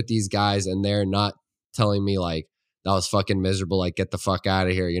hang with these guys and they're not telling me like, that was fucking miserable, like get the fuck out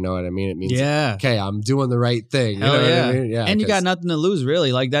of here. You know what I mean? It means, okay, I'm doing the right thing. You know what I mean? Yeah. And you got nothing to lose,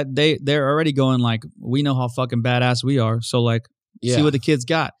 really. Like that, they're already going like, we know how fucking badass we are. So like, see what the kids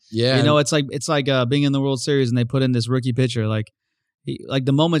got. Yeah. You know, it's like being in the World Series and they put in this rookie pitcher. Like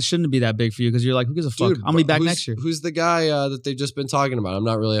the moment shouldn't be that big for you because you're like, who gives a fuck? I'm gonna be back next year. Who's the guy that they've just been talking about? I'm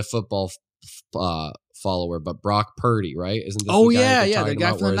not really a football follower, but Brock Purdy, right? Isn't this the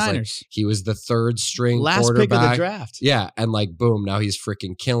guy from the Niners? Like, he was the third string last quarterback. pick of the draft. Yeah, and like boom, now he's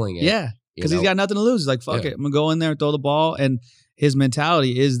freaking killing it. Yeah, because he's got nothing to lose. He's like, fuck it, I'm gonna go in there and throw the ball, and his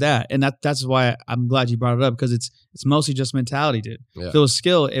mentality is that, and that's why I'm glad you brought it up, because it's mostly just mentality, dude. Yeah. If it was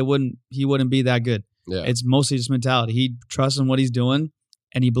skill, he wouldn't be that good. Yeah. It's mostly just mentality. He trusts in what he's doing,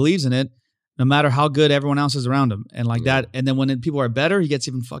 and he believes in it, no matter how good everyone else is around him. And like that, and then when people are better, he gets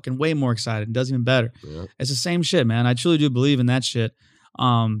even fucking way more excited and does even better. Yeah. It's the same shit, man. I truly do believe in that shit.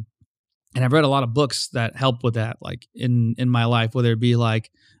 And I've read a lot of books that help with that, like in my life, whether it be like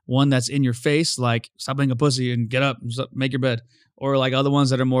one that's in your face, like stop being a pussy and get up and make your bed. Or like other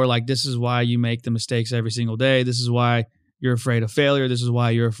ones that are more like, this is why you make the mistakes every single day. This is why you're afraid of failure. This is why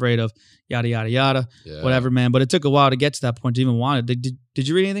you're afraid of yada, yada, yada, whatever, man. But it took a while to get to that point to even want it. Did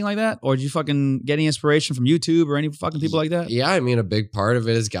you read anything like that? Or did you fucking get any inspiration from YouTube or any fucking people like that? Yeah, I mean, a big part of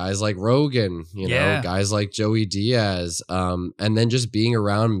it is guys like Rogan, you know, guys like Joey Diaz, and then just being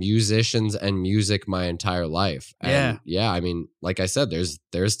around musicians and music my entire life. And I mean, like I said,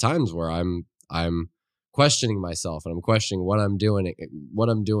 there's times where I'm questioning myself and I'm questioning what I'm doing.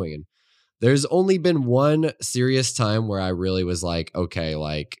 And there's only been one serious time where I really was like, okay,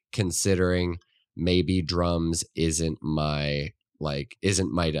 like considering maybe drums isn't my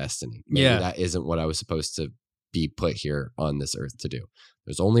destiny. Maybe that isn't what I was supposed to be put here on this earth to do.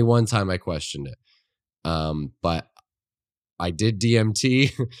 There's only one time I questioned it. But I did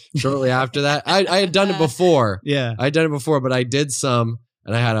DMT shortly after that. I had done it before. Yeah. I had done it before, but I did some,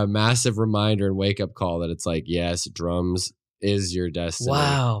 and I had a massive reminder and wake up call that it's like, yes, drums is your destiny.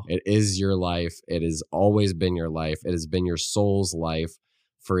 Wow. It is your life. It has always been your life. It has been your soul's life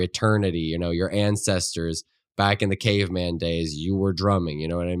for eternity. You know, your ancestors back in the caveman days, you were drumming. You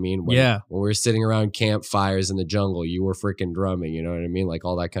know what I mean? When we were sitting around campfires in the jungle, you were freaking drumming. You know what I mean? Like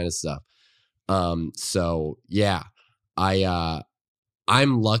all that kind of stuff. So yeah,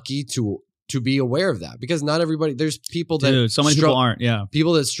 I'm lucky to be aware of that, because not everybody, there's people that so many people aren't,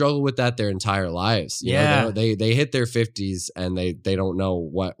 people that struggle with that their entire lives. You know, they hit their 50s and they don't know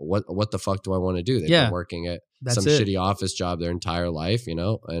what the fuck do I want to do? They've been working at some shitty office job their entire life, you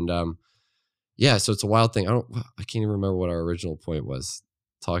know? And so it's a wild thing. I can't even remember what our original point was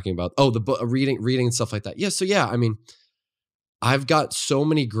talking about. Oh, the book, reading and stuff like that. Yeah. So yeah, I mean, I've got so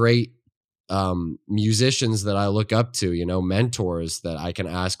many great musicians that I look up to, you know, mentors that I can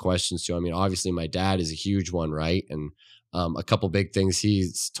ask questions to. I mean, obviously my dad is a huge one, right? And a couple big things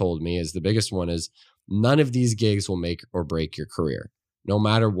he's told me is, the biggest one is, none of these gigs will make or break your career. no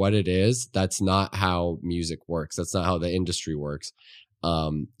matter what it is, that's not how music works. That's not how the industry works.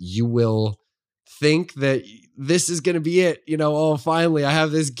 You will think that this is going to be it. You know, oh, finally I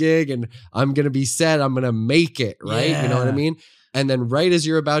have this gig and I'm going to be set. I'm going to make it, right? Yeah. You know what I mean? And then right as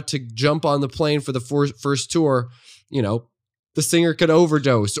you're about to jump on the plane for the first tour, you know, the singer could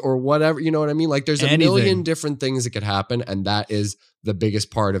overdose or whatever. You know what I mean? Like there's a million different things that could happen. And that is the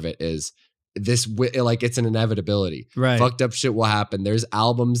biggest part of it is this, like it's an inevitability. Right. Fucked up shit will happen. There's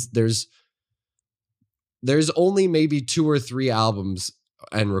albums. There's only maybe 2 or 3 albums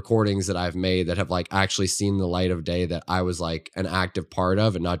and recordings that I've made that have like actually seen the light of day that I was like an active part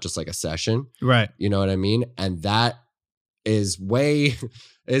of and not just like a session. Right. You know what I mean? And that is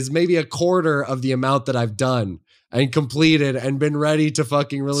maybe a quarter of the amount that I've done and completed and been ready to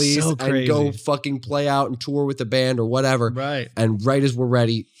fucking release and go fucking play out and tour with the band or whatever. Right. And right as we're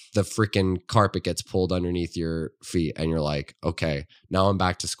ready, the freaking carpet gets pulled underneath your feet and you're like, okay, now I'm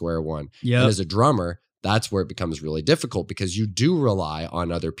back to square one. Yeah. And as a drummer, that's where it becomes really difficult because you do rely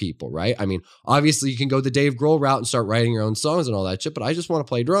on other people, right? I mean, obviously you can go the Dave Grohl route and start writing your own songs and all that shit, but I just want to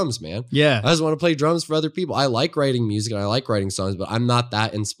play drums, man. Yeah. I just want to play drums for other people. I like writing music and I like writing songs, but I'm not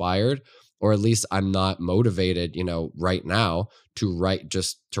that inspired, or at least I'm not motivated, you know, right now to write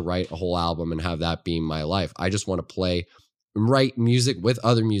a whole album and have that be my life. I just want to write music with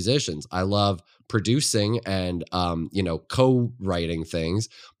other musicians. I love producing and co-writing things,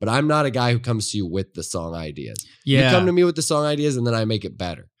 but I'm not a guy who comes to you with the song ideas. Yeah. You come to me with the song ideas and then I make it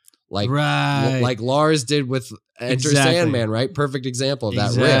better. Like Lars did with Enter Sandman, right? Perfect example of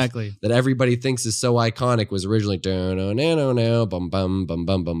that riff that everybody thinks is so iconic was originally bum bum bum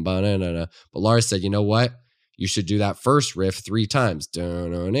bum bum bum. But Lars said, you know what? You should do that first riff 3 times. Yeah.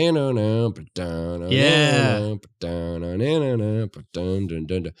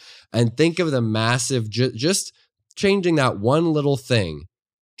 And think of the massive, just changing that one little thing,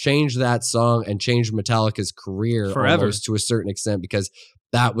 change that song and change Metallica's career forever almost to a certain extent, because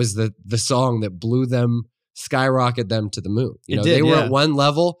that was the song that blew them, skyrocketed them to the moon. You know, they were at one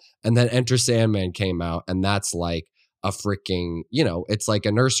level and then Enter Sandman came out and that's like a freaking, you know, it's like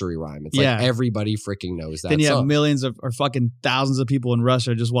a nursery rhyme. It's like everybody freaking knows that Then you song. have millions or fucking thousands of people in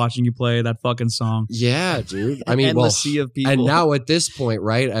Russia just watching you play that fucking song. Yeah, dude. I mean, endless sea of people. And now at this point,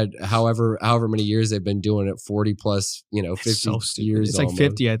 right, at however many years they've been doing it, 40 plus, 50 years. It's like almost.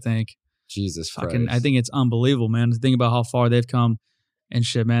 50, I think. Jesus fucking, Christ. I think it's unbelievable, man. To think about how far they've come and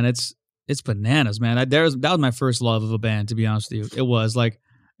shit, man. It's bananas, man. That was my first love of a band, to be honest with you. It was like,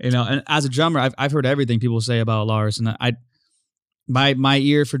 and as a drummer, I've heard everything people say about Lars, and my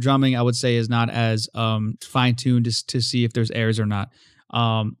ear for drumming, I would say, is not as fine-tuned to see if there's errors or not.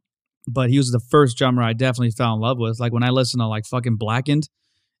 But he was the first drummer I definitely fell in love with. Like when I listened to like fucking Blackened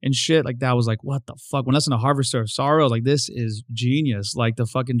and shit, like that was like, what the fuck? When I listened to Harvester of Sorrow, like this is genius. Like the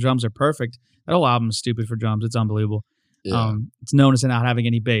fucking drums are perfect. That whole album is stupid for drums. It's unbelievable. Yeah. It's known as not having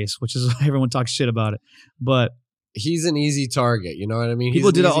any bass, which is why everyone talks shit about it. But he's an easy target. You know what I mean?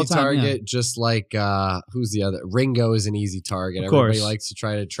 People do that all the time. Target, just like who's the other? Ringo is an easy target. Everybody likes to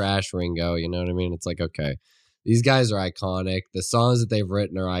try to trash Ringo. You know what I mean? It's like, okay, these guys are iconic. The songs that they've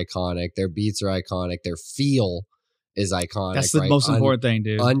written are iconic. Their beats are iconic. Their feel is iconic. That's the most important thing,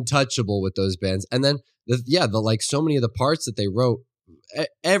 dude. Untouchable with those bands. And then like so many of the parts that they wrote,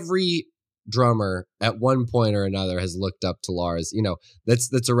 every drummer at one point or another has looked up to Lars,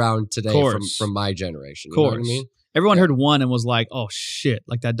 that's around today from my generation. You know what I mean? Everyone heard one and was like, oh shit,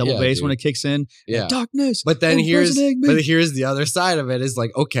 like that double bass when it kicks in. Yeah. Darkness. But then here's the other side of it is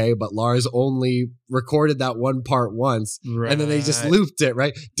like, okay, but Lars only recorded that one part once and then they just looped it,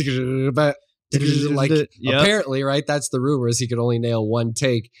 right? But like apparently, right? That's the rumor, is he could only nail one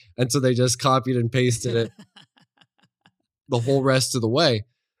take. And so they just copied and pasted it the whole rest of the way.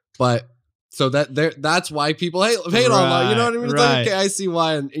 But so that's why people hate on Lars. You know what I mean? It's like, okay, I see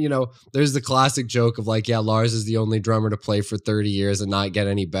why. And, there's the classic joke of like, yeah, Lars is the only drummer to play for 30 years and not get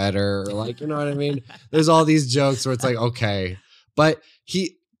any better. Or like, you know what I mean? There's all these jokes where it's like, okay. But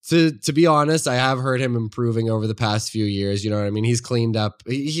to be honest, I have heard him improving over the past few years. You know what I mean? He's cleaned up.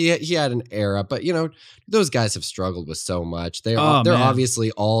 He had an era, but those guys have struggled with so much. They're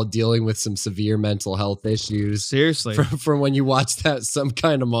obviously all dealing with some severe mental health issues. Seriously, from when you watch that Some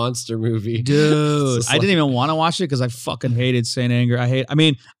Kind of Monster movie, dude. I didn't even want to watch it because I fucking hated Saint Anger.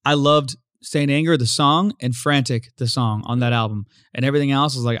 I loved Saint Anger, the song, and Frantic, the song on that album, and everything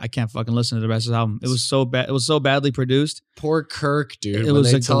else was like, I can't fucking listen to the rest of the album. It was so bad. It was so badly produced. Poor Kirk, dude. It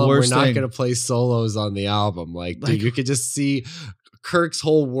was like the worst thing. We're not thing. going to play solos on the album. Like, dude, you could just see Kirk's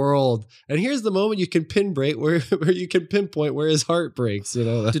whole world. And here's the moment you can pinpoint where you can pinpoint where his heart breaks.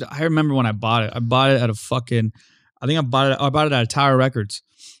 Dude, I remember when I bought it. I bought it at a fucking I think I bought it at Tower Records.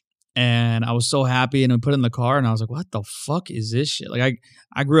 And I was so happy, and we put it in the car, and I was like, what the fuck is this shit? Like,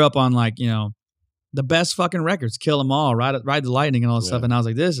 I grew up on, like, you know, the best fucking records, Kill 'Em All, Ride the Lightning, and all this stuff. And I was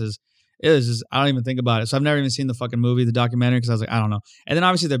like, it is just, I don't even think about it. So I've never even seen the fucking movie, the documentary, because I was like, I don't know. And then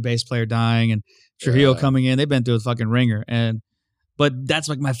obviously their bass player dying and Trujillo coming in. They've been through a fucking ringer. But that's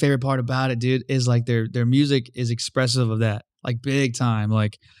like my favorite part about it, dude, is like their music is expressive of that, like big time.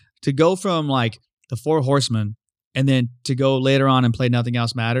 Like to go from like the Four Horsemen and then to go later on and play Nothing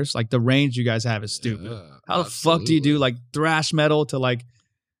Else Matters, like the range you guys have is stupid. How the fuck do you do like thrash metal to like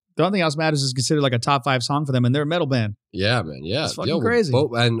Nothing Else Matters is considered like a top 5 song for them, and they're a metal band. Yeah, man. Yeah, it's fucking crazy.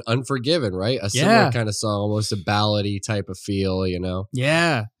 And Unforgiven, right? A similar kind of song, almost a ballady type of feel, you know?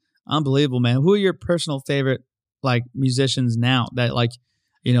 Yeah, unbelievable, man. Who are your personal favorite like musicians now that like,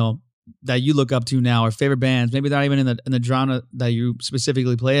 you know, that you look up to now, or favorite bands? Maybe not even in the genre that you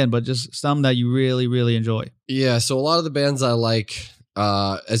specifically play in, but just some that you really, really enjoy. Yeah, so a lot of the bands I like,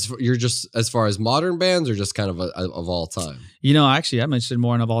 as far as modern bands, or just kind of of all time? You know, actually, I'm interested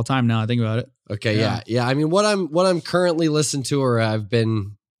more in of all time now. I think about it. Okay, yeah. I mean, what I'm currently listening to, or I've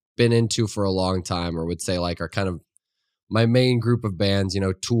been into for a long time, or would say like are kind of my main group of bands. You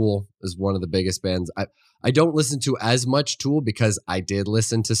know, Tool is one of the biggest bands. I don't listen to as much Tool because I did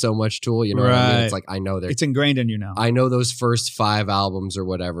listen to so much Tool. You know what I mean? It's like I know it's ingrained in you now. I know those first 5 albums or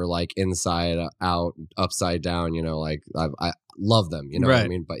whatever, like Inside Out, Upside Down. You know, like I love them. You know what I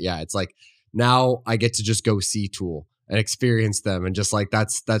mean? But yeah, it's like now I get to just go see Tool and experience them, and just like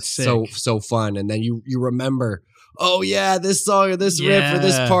that's so fun. And then you remember, oh yeah, this song or this riff or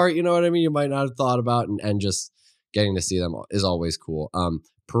this part. You know what I mean? You might not have thought about, and just getting to see them is always cool.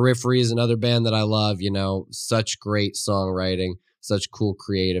 Periphery is another band that I love, you know, such great songwriting, such cool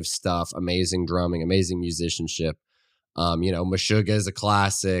creative stuff, amazing drumming, amazing musicianship. You know, Meshuggah is a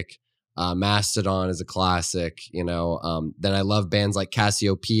classic. Mastodon is a classic, you know. Then I love bands like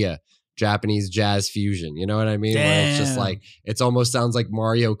Cassiopeia, Japanese jazz fusion. You know what I mean? Where it's just like, it's almost sounds like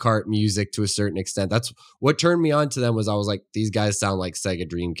Mario Kart music to a certain extent. That's what turned me on to them. Was I was like, these guys sound like Sega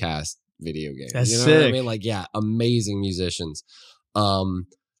Dreamcast video games. That's you know sick. What I mean? Like, yeah, amazing musicians.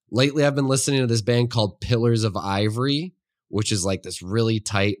 Lately, I've been listening to this band called Pillars of Ivory, which is like this really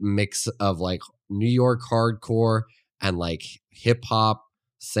tight mix of like New York hardcore and like hip hop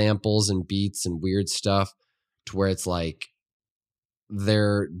samples and beats and weird stuff, to where it's like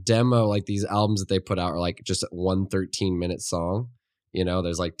their demo, like these albums that they put out are like just one 13-minute song. You know,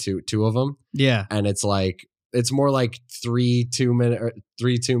 there's like two of them. Yeah. And it's like, it's more like 3 3-minute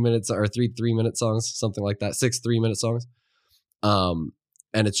songs, something like that. 6 3-minute songs.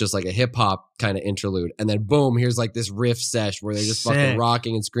 And it's just like a hip hop kind of interlude. And then boom, here's like this riff sesh where they're just fucking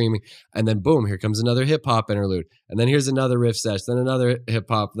rocking and screaming. And then boom, here comes another hip hop interlude. And then here's another riff sesh, then another hip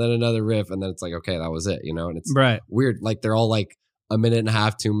hop, then another riff. And then it's like, okay, that was it, you know? And it's weird. Like they're all like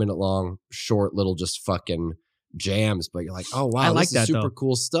 1.5, 2 minute long, short little just fucking jams. But you're like, oh wow, I like this is super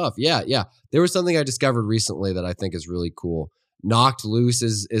cool stuff. Yeah, yeah. There was something I discovered recently that I think is really cool. Knocked Loose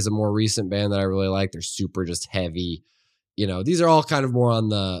is a more recent band that I really like. They're super just heavy. You know, these are all kind of more on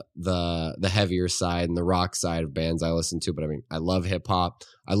the heavier side and the rock side of bands I listen to. But I mean, I love hip hop.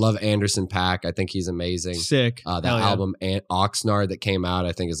 I love Anderson .Paak. I think he's amazing. Sick. That album, Oxnard, that came out,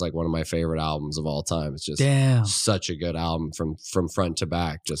 I think is like one of my favorite albums of all time. It's just such a good album from front to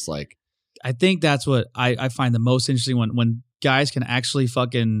back. Just like, I think that's what I find the most interesting when guys can actually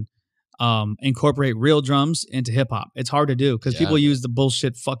fucking incorporate real drums into hip hop. It's hard to do because people use the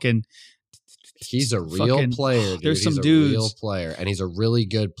bullshit fucking. He's a real player, dude. There's some he's dudes. a real player, and he's a really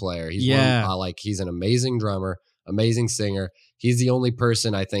good player. He's he's an amazing drummer, amazing singer. He's the only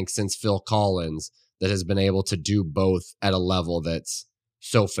person I think since Phil Collins that has been able to do both at a level that's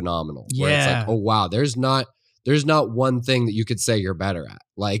so phenomenal. Yeah. Where it's like, oh wow, there's not one thing that you could say you're better at.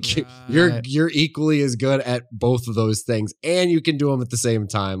 Like you're equally as good at both of those things, and you can do them at the same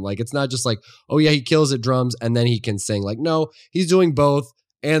time. Like it's not just like, oh yeah, he kills at drums and then he can sing. Like no, he's doing both.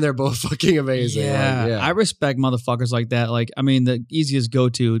 And they're both fucking amazing. Yeah. Like, I respect motherfuckers like that. Like, I mean, the easiest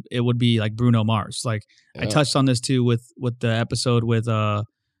go-to, it would be like Bruno Mars. Like, I touched on this too with the episode with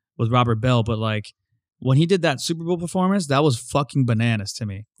Robert Bell, but like when he did that Super Bowl performance, that was fucking bananas to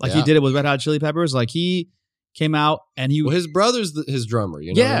me. Like he did it with Red Hot Chili Peppers. Like he came out and he... Well, his brother's his drummer,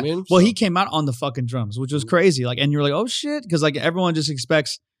 you know what I mean? Well, he came out on the fucking drums, which was crazy. Like, and you're like, oh shit. Because like everyone just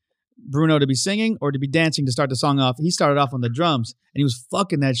expects Bruno to be singing or to be dancing to start the song off. He started off on the drums and he was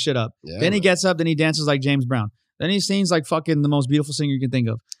fucking that shit up. Yeah, then he gets up, then he dances like James Brown. Then he sings like fucking the most beautiful singer you can think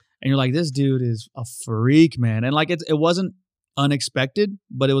of. And you're like, this dude is a freak, man. And like it wasn't unexpected,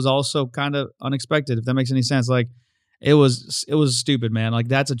 but it was also kind of unexpected, if that makes any sense. Like it was stupid, man. Like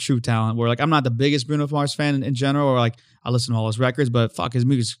that's a true talent. Where like I'm not the biggest Bruno Mars fan in general, or like I listen to all his records, but fuck, his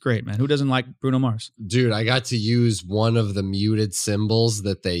music's great, man. Who doesn't like Bruno Mars? Dude, I got to use one of the muted cymbals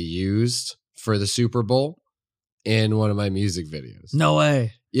that they used for the Super Bowl in one of my music videos. No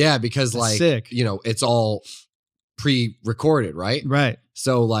way. Yeah, because That's like sick. you know, it's all pre-recorded, right? Right.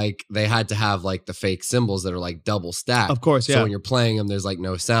 So like they had to have like the fake cymbals that are like double stacked. Of course, yeah. So when you're playing them, there's like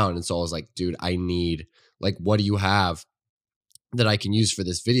no sound. And so I was like, dude, I need like, what do you have that I can use for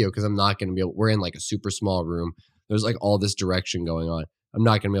this video? Because I'm not going to be able, we're in like a super small room. There's like all this direction going on. I'm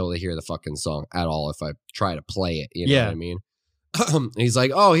not going to be able to hear the fucking song at all if I try to play it. You know what I mean? And he's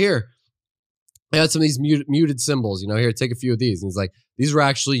like, oh, here. I had some of these muted cymbals, you know, here, take a few of these. And he's like, these were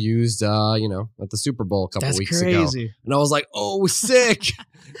actually used, you know, at the Super Bowl a couple weeks ago. And I was like, oh, sick.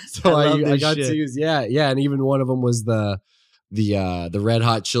 So I got to use, yeah. And even one of them was the Red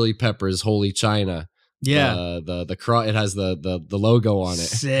Hot Chili Peppers Holy China. Yeah. It has the logo on it.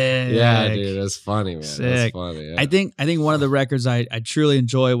 Sick. Yeah, dude, it was funny, man. Sick. It was funny. Yeah. I think one of the records I truly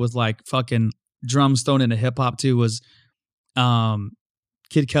enjoy with like fucking drums thrown into hip hop too was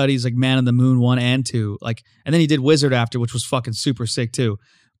Kid Cudi's like Man on the Moon 1 and 2. Like, and then he did Wizard after, which was fucking super sick too.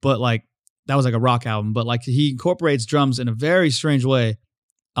 But like that was like a rock album. But like he incorporates drums in a very strange way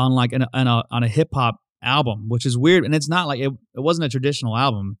on like on a hip hop album, which is weird. And it's not like it wasn't a traditional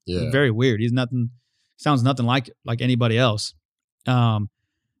album. Yeah. It's very weird. Sounds nothing like anybody else.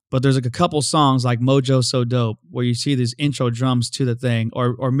 But there's like a couple songs like Mojo So Dope where you see these intro drums to the thing,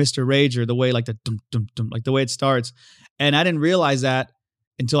 or Mr. Rager, the way like the dum dum dum, like the way it starts. And I didn't realize that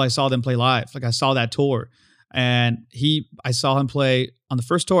until I saw them play live. Like I saw that tour, and I saw him play on the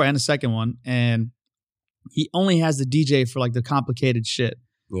first tour and the second one, and he only has the DJ for like the complicated shit.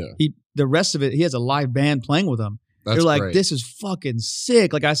 Yeah. The rest of it, he has a live band playing with him. That's You're like, great. this is fucking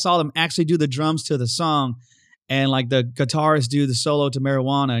sick. Like I saw them actually do the drums to the song, and like the guitarist do the solo to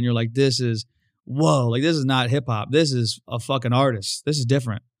Marijuana, and you're like, this is not hip hop. This is a fucking artist. This is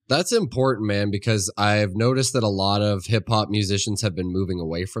different. That's important, man, because I've noticed that a lot of hip hop musicians have been moving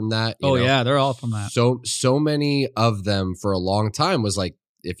away from that. You know? Yeah, they're all from that. So many of them for a long time was like,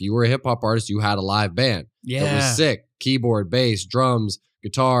 if you were a hip hop artist, you had a live band. Yeah. It was sick. Keyboard, bass, drums,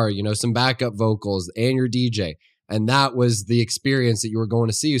 guitar, you know, some backup vocals, and your DJ. And that was the experience that you were going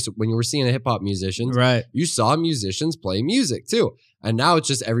to see. So when you were seeing a hip hop musician, right, you saw musicians play music too. And now it's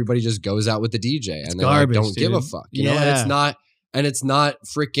just everybody just goes out with the DJ and they garbage, like, don't give a fuck. You know, and it's not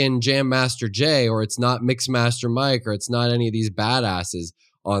freaking Jam Master Jay, or it's not Mix Master Mike, or it's not any of these badasses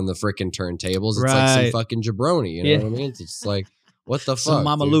on the freaking turntables. It's like some fucking jabroni. You know what I mean? It's just like, what the fuck? Some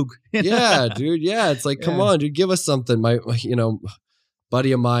Mama dude? Luke. Yeah, dude. Yeah. It's like, come on, dude, give us something. My, you know,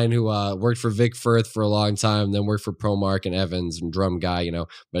 buddy of mine who worked for Vic Firth for a long time, then worked for Promark and Evans and drum guy, you know,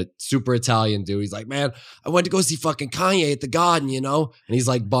 but super Italian dude. He's like, man, I went to go see fucking Kanye at the Garden, you know? And he's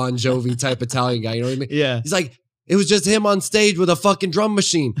like Bon Jovi type Italian guy, you know what I mean? Yeah. He's like, it was just him on stage with a fucking drum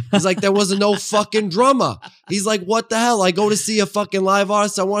machine. He's like, there wasn't no fucking drummer. He's like, what the hell? I go to see a fucking live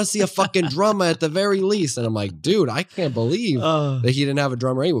artist. I want to see a fucking drummer at the very least. And I'm like, dude, I can't believe that he didn't have a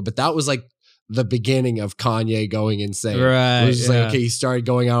drummer anyway. But that was like the beginning of Kanye going insane. Right. It was just like, okay, he started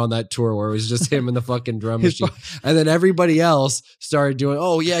going out on that tour where it was just him and the fucking drum machine. And then everybody else started doing,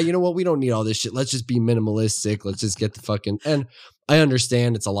 oh yeah, you know what? We don't need all this shit. Let's just be minimalistic. Let's just get the fucking, and I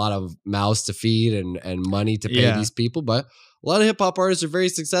understand it's a lot of mouths to feed and money to pay these people, but a lot of hip hop artists are very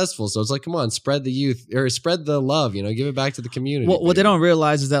successful. So it's like, come on, spread the youth or spread the love, you know, give it back to the community. Well, what they don't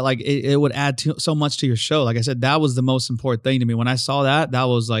realize is that like it would add so much to your show. Like I said, that was the most important thing to me. When I saw that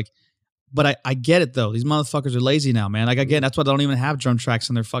was like, but I get it though. These motherfuckers are lazy now, man. Like again, that's why they don't even have drum tracks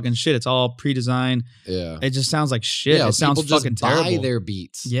in their fucking shit. It's all pre-designed. Yeah. It just sounds like shit. Yeah, it sounds fucking terrible. Buy their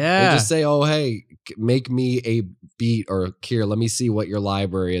beats. Yeah. They just say, oh, hey, make me a beat, or here, let me see what your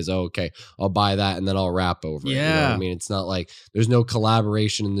library is. Oh, okay, I'll buy that and then I'll rap over it. You know what I mean? It's not like there's no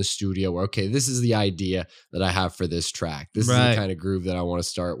collaboration in the studio where, okay, this is the idea that I have for this track. This is the kind of groove that I want to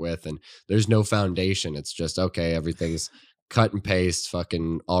start with. And there's no foundation. It's just, okay, everything's cut and paste,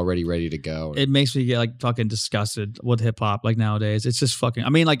 fucking already ready to go. It makes me get like fucking disgusted with hip hop. Like nowadays, it's just fucking. I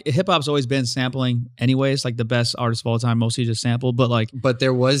mean, like hip hop's always been sampling, anyways. Like the best artists of all time mostly just sampled, but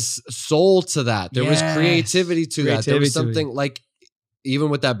there was soul to that. There was creativity to that. There was something like, even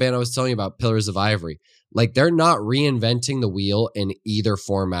with that band I was telling you about, Pillars of Ivory. Like they're not reinventing the wheel in either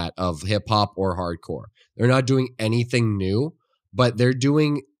format of hip hop or hardcore. They're not doing anything new, but they're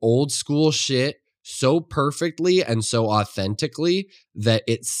doing old school shit so perfectly and so authentically that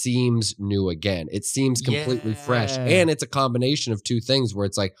it seems new again. It seems completely fresh. And it's a combination of two things where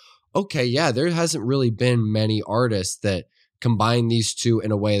it's like, okay, yeah, there hasn't really been many artists that combine these two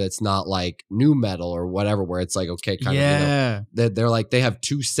in a way that's not like new metal or whatever, where it's like, okay, kind of, you know, they're like, they have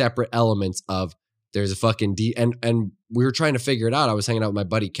two separate elements of there's a fucking and we were trying to figure it out. I was hanging out with my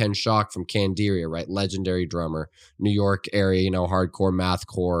buddy Ken Schock from Candiria, right? Legendary drummer, New York area, you know, hardcore,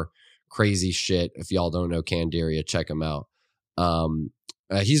 mathcore, crazy shit. If y'all don't know Candiria, check him out.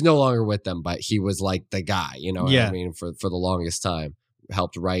 He's no longer with them, but he was like the guy, you know what I mean, for the longest time.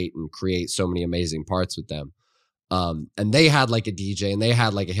 Helped write and create so many amazing parts with them. And they had like a DJ and they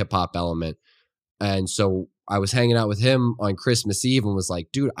had like a hip hop element. And so I was hanging out with him on Christmas Eve and was like,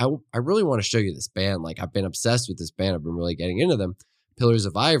 dude, I really want to show you this band. Like, I've been obsessed with this band. I've been really getting into them, Pillars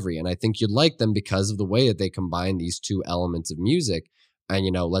of Ivory. And I think you'd like them because of the way that they combine these two elements of music. And,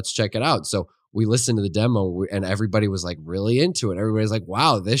 you know, let's check it out. So we listened to the demo and everybody was like really into it. Everybody's like,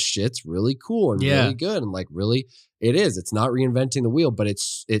 wow, this shit's really cool and really good. And like, really, it is. It's not reinventing the wheel, but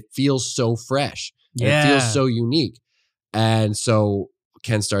it feels so fresh. It feels so unique. And so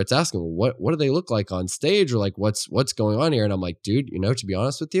Ken starts asking, well, what do they look like on stage, or like what's going on here? And I'm like, dude, you know, to be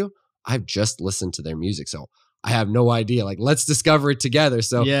honest with you, I've just listened to their music, so I have no idea. Like, let's discover it together.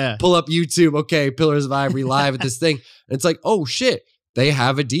 So pull up YouTube. Okay, Pillars of Ivory live at this thing, and it's like, oh shit, they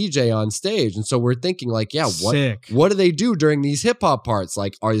have a DJ on stage. And so we're thinking like, yeah, what do they do during these hip hop parts?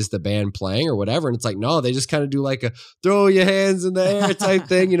 Like, is the band playing or whatever? And it's like, no, they just kind of do like a throw your hands in the air type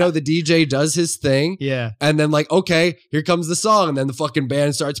thing. You know, the DJ does his thing. Yeah. And then like, okay, here comes the song. And then the fucking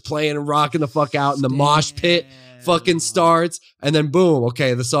band starts playing and rocking the fuck out. And the mosh pit fucking starts. And then boom,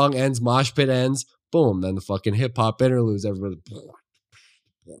 okay, the song ends, mosh pit ends. Boom. Then the fucking hip hop interludes, everybody.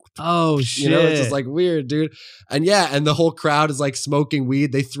 Oh shit. You know, it's just like weird, dude. And and the whole crowd is like smoking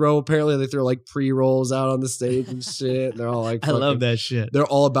weed. They throw like pre-rolls out on the stage and shit. They're all like I love that shit. They're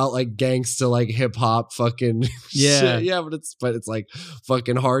all about like gangsta, like hip hop fucking shit. Yeah, but it's like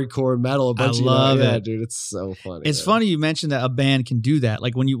fucking hardcore metal. I love it. Dude. It's so funny. It's funny you mentioned that a band can do that.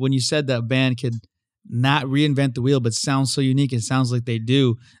 Like when you said that a band could not reinvent the wheel, but sounds so unique. It sounds like they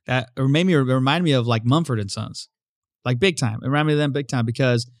do that. Or maybe it reminded me of like Mumford & Sons. Like big time. It reminded me of them big time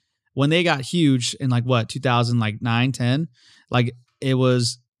because when they got huge in like 2009, 10, like it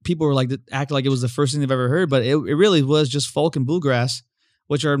was, people were like acting like it was the first thing they've ever heard, but it really was just folk and bluegrass,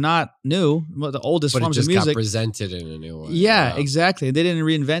 which are not new, the oldest forms of music. But it just got presented in a new way. Yeah, exactly. They didn't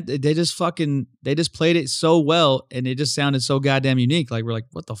reinvent it. They just played it so well and it just sounded so goddamn unique. Like we're like,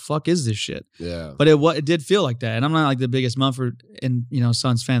 what the fuck is this shit? Yeah. But it did feel like that. And I'm not like the biggest Mumford and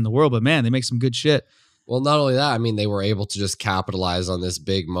Sons fan in the world, but man, they make some good shit. Well, not only that, I mean, they were able to just capitalize on this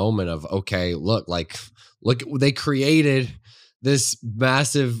big moment of, okay, look, they created this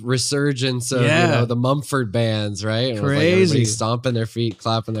massive resurgence of the Mumford bands, right? And crazy. Like stomping their feet,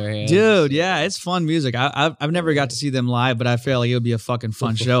 clapping their hands. Dude, yeah, it's fun music. I've never got to see them live, but I feel like it would be a fucking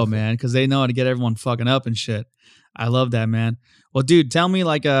fun show, man, because they know how to get everyone fucking up and shit. I love that, man. Well, dude, tell me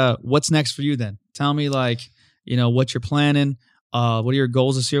like what's next for you then? Tell me like, what you're planning. What are your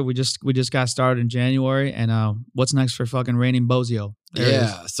goals this year? We just got started in January, and what's next for fucking Raining Bozio?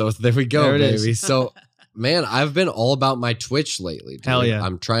 So there we go, baby. So, man, I've been all about my Twitch lately. Dude. Hell yeah!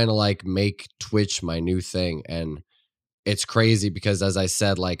 I'm trying to like make Twitch my new thing, and it's crazy because, as I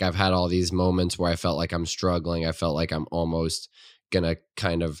said, like I've had all these moments where I felt like I'm struggling. I felt like I'm almost gonna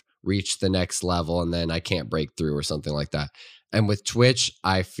kind of reach the next level, and then I can't break through or something like that. And with Twitch,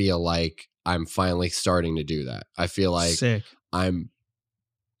 I feel like I'm finally starting to do that. I feel like sick.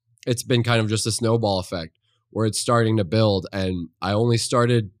 It's been kind of just a snowball effect where it's starting to build. And I only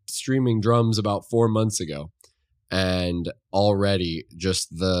started streaming drums about 4 months ago. And already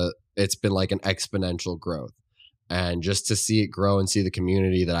it's been like an exponential growth. And just to see it grow and see the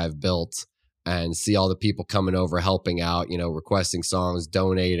community that I've built and see all the people coming over, helping out, requesting songs,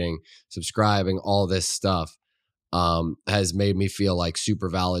 donating, subscribing, all this stuff has made me feel like super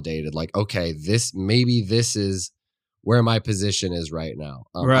validated. Like, okay, this is where my position is right now.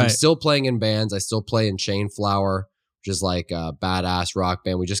 I'm still playing in bands. I still play in Chain Flower, which is like a badass rock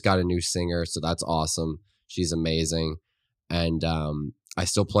band. We just got a new singer, so that's awesome. She's amazing. And I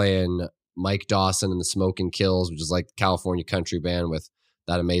still play in Mike Dawson and the Smokin' Kills, which is like California country band with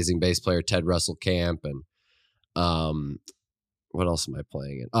that amazing bass player Ted Russell Camp. And what else am I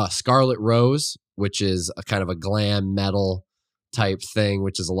playing in? Scarlet Rose, which is a kind of a glam metal type thing,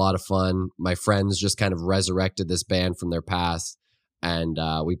 which is a lot of fun. My friends just kind of resurrected this band from their past, and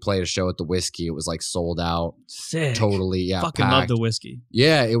we played a show at the Whiskey. It was like sold out. Sick. Totally, yeah. Fucking packed. love the Whiskey.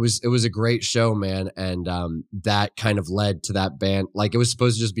 Yeah, it was a great show, man. And that kind of led to that band. Like it was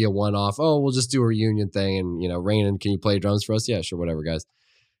supposed to just be a one-off. Oh, we'll just do a reunion thing, and Raining, can you play drums for us? Yeah, sure, whatever, guys.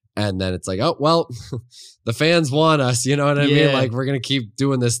 And then it's like, oh, well, the fans want us, you know what I mean? Like, we're going to keep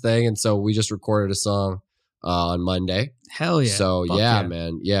doing this thing. And so we just recorded a song on Monday. Hell yeah. So yeah,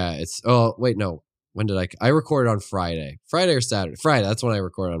 man. Yeah, it's wait, no. When did I recorded on Friday? Friday or Saturday? Friday. That's when I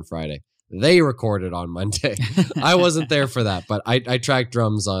recorded on Friday. They recorded on Monday. I wasn't there for that, but I tracked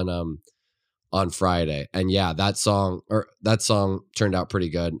drums on Friday. And yeah, that song turned out pretty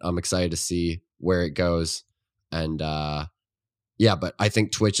good. I'm excited to see where it goes. And yeah, but I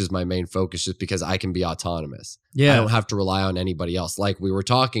think Twitch is my main focus just because I can be autonomous. Yeah. I don't have to rely on anybody else. Like we were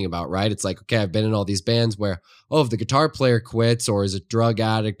talking about, right? It's like, okay, I've been in all these bands where, if the guitar player quits or is a drug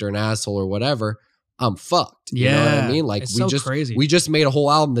addict or an asshole or whatever, I'm fucked. You know what I mean? Like crazy. We just made a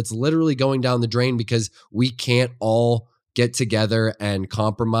whole album that's literally going down the drain because we can't all get together and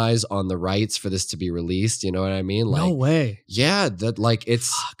compromise on the rights for this to be released. You know what I mean? Like, no way. Yeah, that like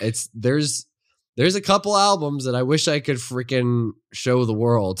there's a couple albums that I wish I could freaking show the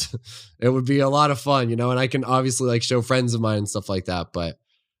world. It would be a lot of fun, you know, and I can obviously like show friends of mine and stuff like that. But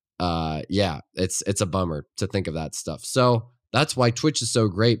yeah, it's a bummer to think of that stuff. So that's why Twitch is so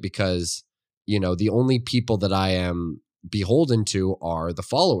great because, you know, the only people that I am beholden to are the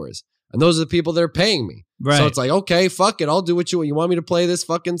followers. And those are the people that are paying me. Right. So it's like, okay, fuck it. I'll do what you want me to play this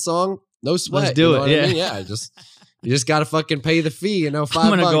fucking song. No sweat. Let's do it. Yeah. I mean? Yeah. You just got to fucking pay the fee, you know, $5. I'm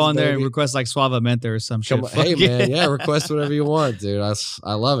going to go on baby. there and request like Suavemente or some shit. Hey man. Yeah. Request whatever you want, dude.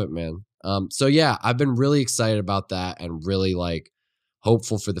 I love it, man. So yeah, I've been really excited about that and really like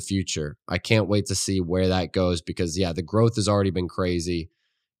hopeful for the future. I can't wait to see where that goes because yeah, the growth has already been crazy.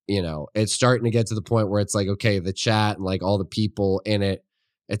 You know, it's starting to get to the point where it's like, okay, the chat and like all the people in it,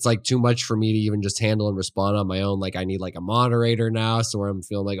 it's like too much for me to even just handle and respond on my own. Like I need like a moderator now. So where I'm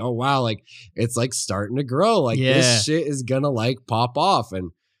feeling like, oh wow, like it's like starting to grow. Like this shit is gonna like pop off.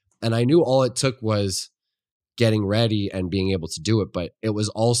 And I knew all it took was getting ready and being able to do it. But it was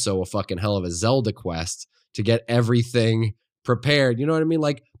also a fucking hell of a Zelda quest to get everything prepared. You know what I mean?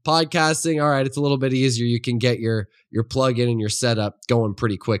 Like podcasting, all right, it's a little bit easier. You can get your plug-in and your setup going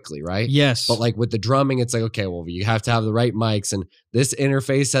pretty quickly, right? Yes. But like with the drumming, it's like, okay, well, you have to have the right mics and this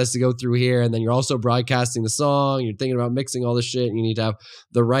interface has to go through here. And then you're also broadcasting the song. You're thinking about mixing all this shit. And you need to have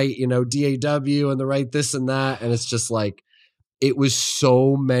the right, you know, DAW and the right this and that. And it's just like, it was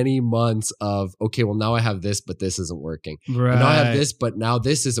so many months of, okay, well, now I have this, but this isn't working. Right. And now I have this, but now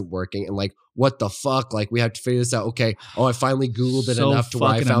this isn't working. And like, what the fuck? Like, we have to figure this out. Okay. Oh, I finally Googled it enough to where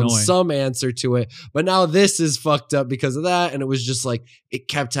I found some answer to it. But now this is fucked up because of that. And it was just like, it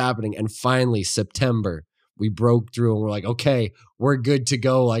kept happening. And finally, September, we broke through and we're like, okay, we're good to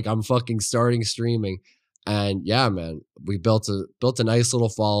go. Like, I'm fucking starting streaming. And yeah, man, we built a nice little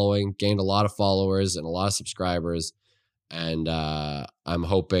following, gained a lot of followers and a lot of subscribers. And I'm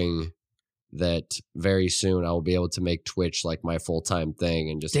hoping that very soon I will be able to make Twitch like my full-time thing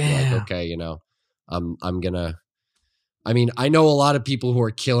and just be like, okay, you know, I'm gonna. I mean, I know a lot of people who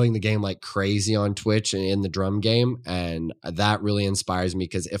are killing the game like crazy on Twitch and in the drum game, and that really inspires me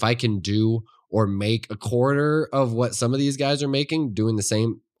because if I can do or make a quarter of what some of these guys are making, doing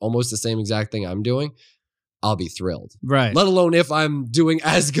almost the same exact thing I'm doing, I'll be thrilled. Right. Let alone if I'm doing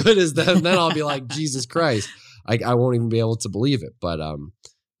as good as them, then I'll be like, Jesus Christ. I won't even be able to believe it. But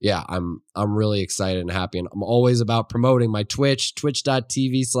yeah, I'm really excited and happy. And I'm always about promoting my Twitch,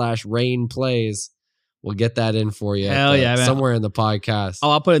 twitch.tv/RainPlays. We'll get that in for you. Hell yeah, man. Somewhere in the podcast.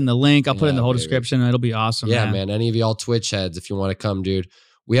 Oh, I'll put it in the link. I'll put it in the whole description. It'll be awesome. Yeah, man. Any of y'all Twitch heads, if you want to come, dude,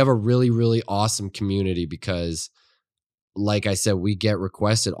 we have a really, really awesome community because, like I said, we get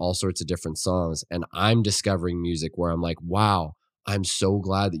requested all sorts of different songs. And I'm discovering music where I'm like, wow, I'm so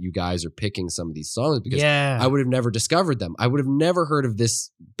glad that you guys are picking some of these songs because I would have never discovered them. I would have never heard of this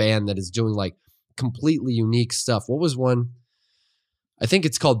band that is doing like completely unique stuff. What was one? I think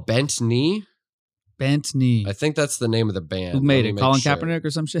it's called Bent Knee. Bent Knee. I think that's the name of the band. Who made it? Colin Kaepernick or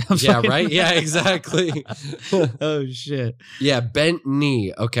some shit? Yeah, right? Yeah, exactly. Oh, shit. Yeah, Bent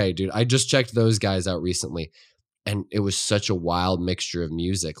Knee. Okay, dude. I just checked those guys out recently. And it was such a wild mixture of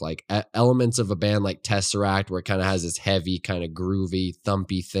music, like elements of a band like Tesseract, where it kind of has this heavy, kind of groovy,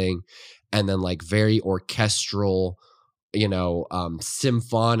 thumpy thing. And then like very orchestral, you know,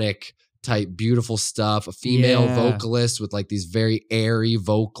 symphonic type, beautiful stuff. A female vocalist with like these very airy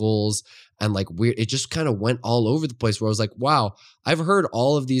vocals and like weird. It just kind of went all over the place where I was like, wow, I've heard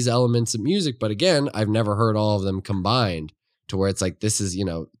all of these elements of music, but again, I've never heard all of them combined to where it's like, this is, you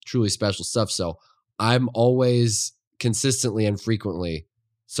know, truly special stuff. So I'm always consistently and frequently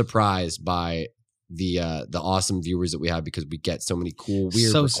surprised by the awesome viewers that we have because we get so many cool,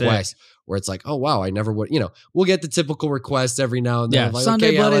 weird requests where it's like, oh, wow, I never would, you know, we'll get the typical requests every now and then. Yeah, like, Sunday,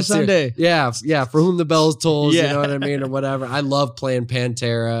 okay, Bloody Sunday. Yeah, for whom the bells tolls, you know what I mean, or whatever. I love playing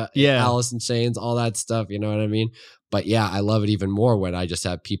Pantera, Alice in Chains, all that stuff, you know what I mean? But yeah, I love it even more when I just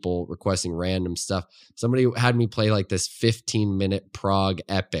have people requesting random stuff. Somebody had me play like this 15-minute prog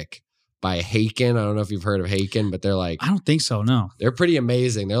epic by Haken. I don't know if you've heard of Haken, but they're like, I don't think so. No, they're pretty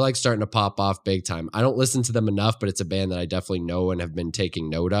amazing. They're like starting to pop off big time. I don't listen to them enough, but it's a band that I definitely know and have been taking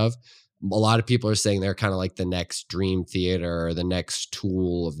note of. A lot of people are saying they're kind of like the next Dream Theater or the next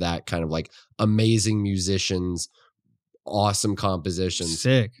Tool of that kind of like amazing musicians, awesome compositions.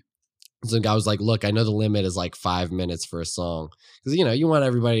 Sick. So the guy was like, look, I know the limit is like 5 minutes for a song. Because, you know, you want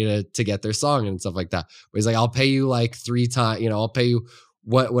everybody to get their song and stuff like that. But he's like, I'll pay you like 3 times, you know, I'll pay you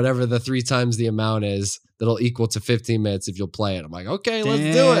whatever the 3 times the amount is that'll equal to 15 minutes if you'll play it. I'm like, okay, let's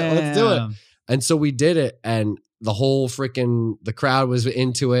do it. Let's do it. And so we did it. And the whole the crowd was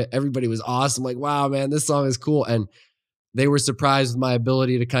into it. Everybody was awesome. Like, wow, man, this song is cool. And they were surprised with my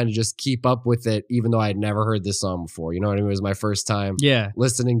ability to kind of just keep up with it, even though I had never heard this song before. You know what I mean? It was my first time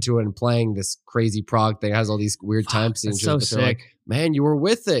listening to it and playing this crazy prog thing. It has all these weird time signatures. So but they're like, man, you were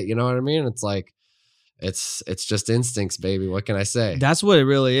with it. You know what I mean? It's like, it's just instincts, baby. What can I say? That's what it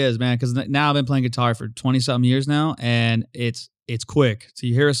really is, man. Because now I've been playing guitar for 20-something years now, and it's quick. So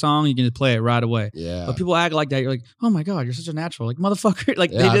you hear a song, you can just play it right away. Yeah. But people act like that. You're like, oh my God, you're such a natural. Like, motherfucker.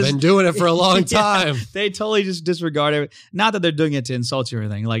 Like, yeah, I've been doing it for a long time. They totally just disregard it. Not that they're doing it to insult you or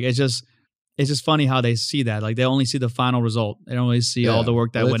anything. Like, it's just funny how they see that. Like, they only see the final result. They don't really see all the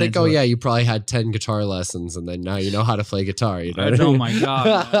work that went into it. Oh yeah, you probably had 10 guitar lessons and then now you know how to play guitar. You know what I mean? Oh my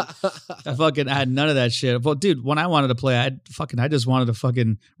God. I had none of that shit. Well, dude, when I wanted to play, I just wanted to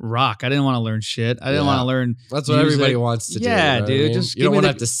fucking rock. I didn't want to learn shit. I didn't want to learn That's what music. Everybody wants to do. Yeah, you know dude. I mean? Just you don't want to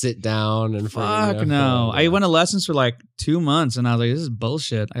have to sit down and fuck no. I went to lessons for like 2 months and I was like, this is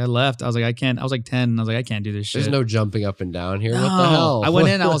bullshit. I left. I was like, I can't. I was like 10 and I was like, I can't do this shit. There's no jumping up and down here. No. What the hell? I went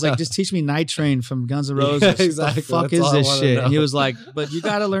in. I was like, just teach me Night Train from Guns N' Roses. Yeah, exactly. What the fuck is this shit? And he was like, but you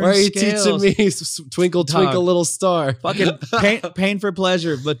got to learn Why are you scales. teaching me Twinkle, Twinkle, Little Star? Fucking pain for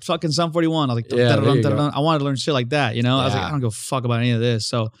Pleasure, but fucking Sum 41. I was like, I wanted to learn shit like that, you know? I was like, I don't give a fuck about any of this.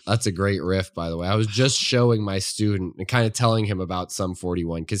 So that's a great riff, by the way. I was just showing my student and kind of telling him about Sum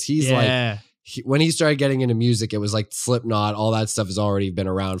 41 because he's like, when he started getting into music, it was like Slipknot, all that stuff has already been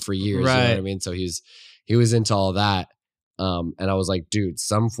around for years. Right. You know what I mean? So he was into all that. And I was like, dude,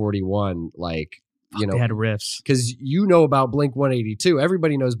 Sum 41, like, you know, they had riffs because you know about Blink 182.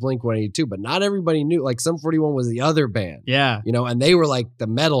 Everybody knows Blink 182, but not everybody knew. Like Sum 41 was the other band, you know, and they were like the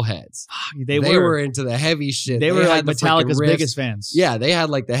metalheads. They were into the heavy shit. They were like Metallica's biggest fans. Yeah, they had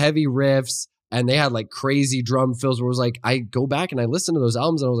like the heavy riffs and they had like crazy drum fills. Where it was like I go back and I listen to those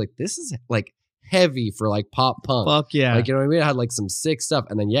albums and I was like, this is like heavy for like pop punk. Fuck yeah. Like, you know what I mean? It had like some sick stuff.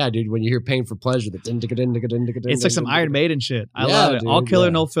 And then, yeah, dude, when you hear Pain for Pleasure, it's like some Iron Maiden shit. I love it. Dude, all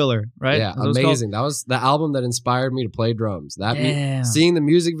killer, no filler, right? Yeah, amazing. That was the album that inspired me to play drums. Seeing the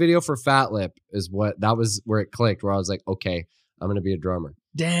music video for Fat Lip that was where it clicked, where I was like, okay, I'm going to be a drummer.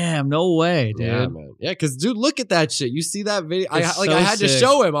 Damn, no way, dude. Yeah, man. Yeah, because dude, look at that shit. You see that video? I had sick. to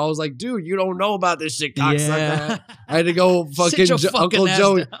show him. I was like, dude, you don't know about this shit, cocksucker. Yeah. I had to go fucking Uncle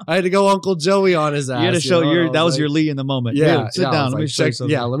Joey. I had to go Uncle Joey on his ass. You had to show that was your Lee in the moment. Yeah, sit down. Let me show you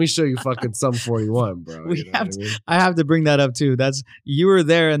something. Yeah, let me show you fucking Sum 41, bro. I have to bring that up too. You were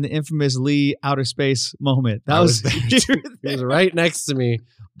there in the infamous Lee outer space moment. That was he was right next to me,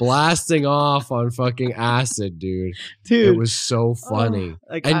 blasting off on fucking acid, dude. It was so funny.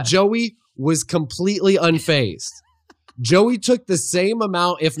 Joey was completely unfazed. Joey took the same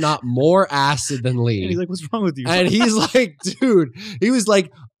amount, if not more, acid than Lee. And he's like, what's wrong with you? And he's like, dude, he was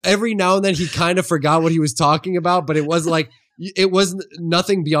like, every now and then he kind of forgot what he was talking about, but it wasn't like, it was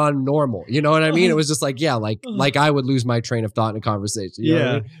nothing beyond normal. You know what I mean? It was just like, yeah, like I would lose my train of thought in a conversation. You know what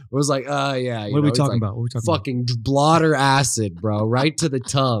I mean? It was like, yeah. What are we talking about? Fucking blotter acid, bro, right to the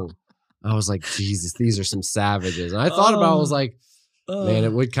tongue. I was like, Jesus, these are some savages. And I thought about it, I was like, man,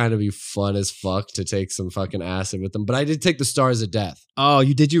 it would kind of be fun as fuck to take some fucking acid with them. But I did take the Stars of Death. Oh,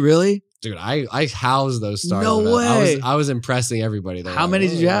 did you really? Dude, I housed those Stars. No way. I was impressing everybody there. How many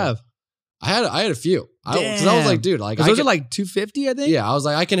did you have? I had a few. Because I was like, dude, like those are like 250, I think. Yeah, I was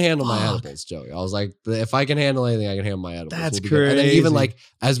like, I can handle my edibles, Joey. I was like, if I can handle anything, I can handle my edibles. That's crazy. And then even like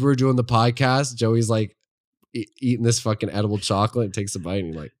as we were doing the podcast, Joey's like eating this fucking edible chocolate, takes a bite,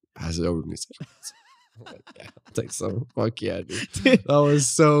 and he like passes it over to me. Yeah, I'll take some. Fuck yeah, dude. That was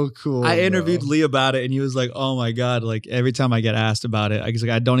so cool. I interviewed Lee about it, and he was like, "Oh my god!" Like every time I get asked about it,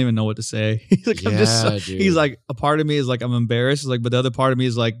 I don't even know what to say. He's like, he's like, a part of me is like, I'm embarrassed. Like, but the other part of me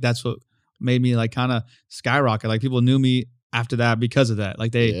is like, that's what made me like kind of skyrocket. Like people knew me after that because of that.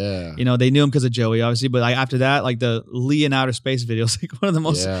 Like they, Yeah. you know, they knew him because of Joey, obviously. But like after that, like the Lee in Outer Space video is like one of the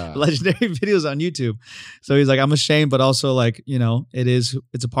most legendary videos on YouTube. So he's like, I'm ashamed, but also like, you know, it's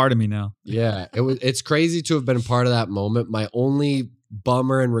a part of me now. Yeah. It's crazy to have been a part of that moment. My only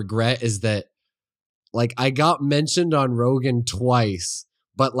bummer and regret is that like I got mentioned on Rogan twice.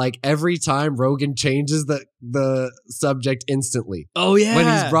 But like every time Rogan changes the subject instantly. Oh yeah. When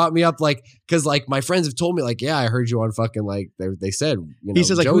he's brought me up, like, cause like my friends have told me, like, yeah, I heard you on fucking like they said, you know, he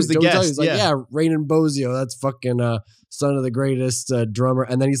says like, who's the guest? He's like, yeah, Raynon Bozio, that's fucking son of the greatest drummer.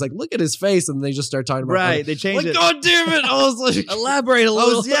 And then he's like, look at his face, and they just start talking about right. Like, they changed it. God damn it! I was like, elaborate a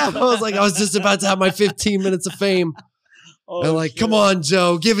little. I was just about to have my 15 minutes of fame. And like, come on,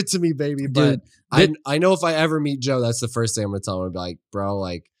 Joe, give it to me, baby. But I know if I ever meet Joe, that's the first thing I'm gonna tell him. I'll be like, bro,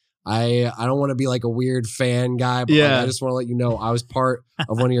 like I don't want to be like a weird fan guy, but like, I just want to let you know I was part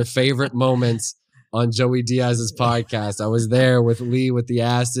of one of your favorite moments on Joey Diaz's podcast. I was there with Lee with the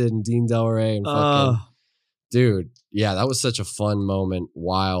acid and Dean Del Rey and fucking dude. Yeah, that was such a fun moment.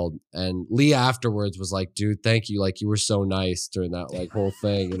 Wild. And Lee afterwards was like, dude, thank you. Like, you were so nice during that like whole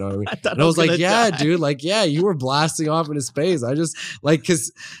thing. You know what I mean? And I was like, yeah, dude. Like, yeah, you were blasting off into space. I just like,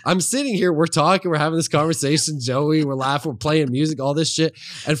 cause I'm sitting here, we're talking, we're having this conversation, Joey, we're laughing, we're playing music, all this shit.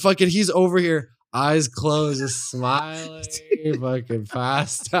 And fucking he's over here, eyes closed, just smiling, fucking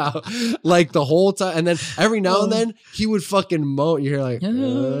passed out like the whole time. And then every now and then he would fucking moan. You hear like,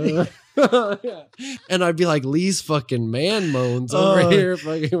 and I'd be like, Lee's fucking man moans over here.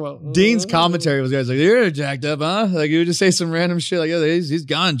 Fucking, Dean's commentary was guys like, you're jacked up, huh? Like you would just say some random shit like, yeah, he's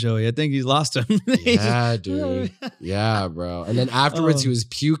gone, Joey. I think he's lost him. Yeah, dude. Yeah, bro. And then afterwards he was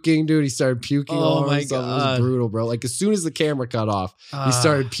puking, dude. He started puking all over himself. It was brutal, bro. Like as soon as the camera cut off, he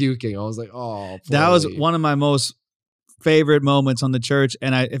started puking. I was like, oh, that was one of my most favorite moments on the church.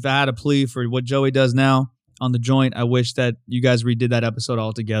 And if I had a plea for what Joey does now on the joint, I wish that you guys redid that episode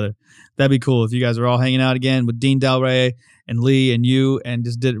all together. That'd be cool if you guys were all hanging out again with Dean Del Rey and Lee and you and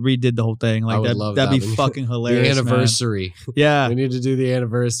just redid the whole thing. Like that'd be fucking hilarious. The anniversary. Man. Yeah. We need to do the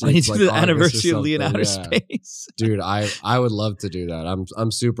anniversary. We need to do the anniversary of Lee in Outer Space. Dude, I would love to do that.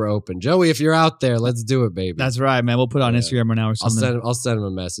 I'm super open. Joey, if you're out there, let's do it, baby. That's right, man. We'll put it on Instagram right now or something. I'll send him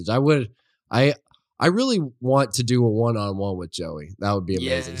a message. I really want to do a one-on-one with Joey. That would be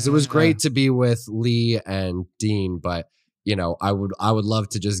amazing. Because it was great to be with Lee and Dean, but you know, I would love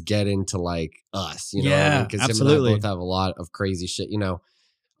to just get into like us, you know what I mean? Because him and I both have a lot of crazy shit. You know,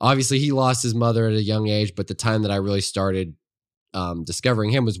 obviously he lost his mother at a young age, but the time that I really started discovering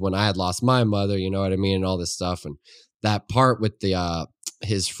him was when I had lost my mother, you know what I mean? And all this stuff. And that part with the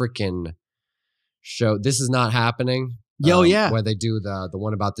his freaking show, This Is Not Happening. Where they do the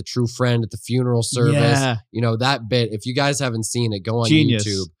one about the true friend at the funeral service. Yeah. You know, that bit, if you guys haven't seen it, go on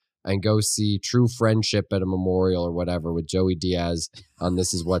YouTube and go see True Friendship at a Memorial or whatever with Joey Diaz on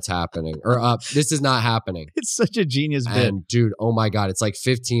This Is What's Happening. Or This Is Not Happening. It's such a genius bit. And dude, oh my God, it's like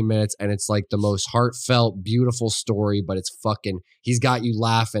 15 minutes and it's like the most heartfelt, beautiful story, but it's fucking, he's got you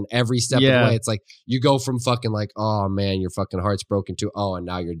laughing every step of the way. It's like you go from fucking like, oh man, your fucking heart's broken to, oh, and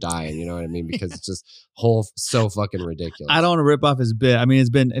now you're dying. You know what I mean? Because it's just so fucking ridiculous. I don't want to rip off his bit. I mean, it's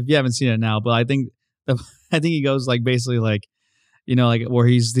been, if you haven't seen it now, but I think he goes like basically like, you know, like where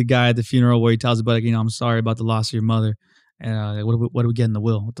he's the guy at the funeral where he tells about like, you know, I'm sorry about the loss of your mother. And what do we get in the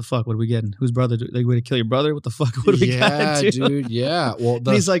will? What the fuck? What are we getting? Whose brother? Like, way to kill your brother? What the fuck? What do we got? Dude. Yeah. Well,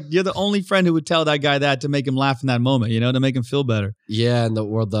 he's like, you're the only friend who would tell that guy that to make him laugh in that moment, you know, to make him feel better. Yeah. And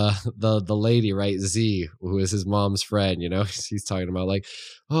the lady, right? Z, who is his mom's friend, you know, he's talking about like,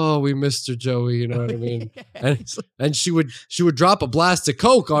 oh, we missed her, Joey. You know what I mean? And she would drop a blast of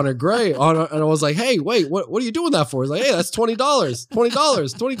Coke on her grave. And I was like, hey, wait, what are you doing that for? He's like, hey, that's $20.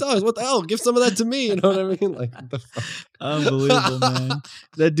 $20. What the hell? Give some of that to me. You know what I mean? Like, what the fuck? Unbelievable, man.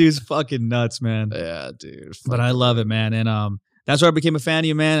 That dude's fucking nuts, man. Yeah, dude. But I love it, man. And that's where I became a fan of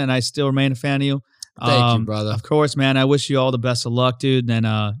you, man. And I still remain a fan of you. Thank you, brother. Of course, man. I wish you all the best of luck, dude.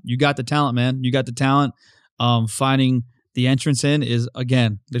 And you got the talent, man. You got the talent. Finding the entrance in is,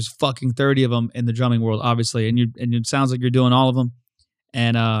 again, there's fucking 30 of them in the drumming world, obviously. And it sounds like you're doing all of them.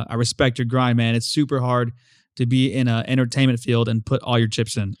 And I respect your grind, man. It's super hard to be in an entertainment field and put all your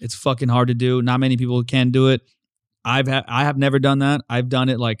chips in. It's fucking hard to do. Not many people can do it. I have never done that. I've done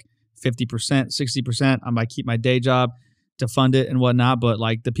it like 50%, 60%. I might keep my day job to fund it and whatnot, but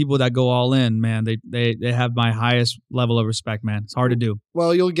like the people that go all in, man, they have my highest level of respect, man. It's hard to do.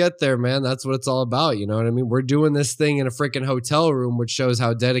 Well, you'll get there, man. That's what it's all about. You know what I mean? We're doing this thing in a freaking hotel room, which shows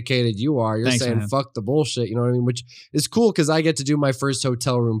how dedicated you are. You're saying, man, fuck the bullshit. You know what I mean? Which is cool because I get to do my first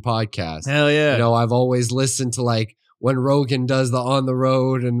hotel room podcast. Hell yeah. You know, I've always listened to like when Rogan does the on the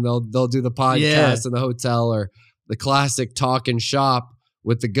road and they'll do the podcast in the hotel, or the classic Talkin' Shop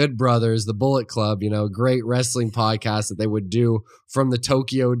with the Good Brothers, the Bullet Club, great wrestling podcast that they would do from the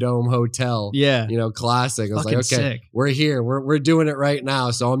Tokyo Dome Hotel. Yeah. Classic. I was Fucking like, okay, sick. we're here. We're doing it right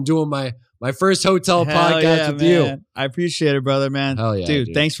now. So I'm doing my first hotel Hell podcast yeah, with man. you. I appreciate it, brother, man. Hell yeah,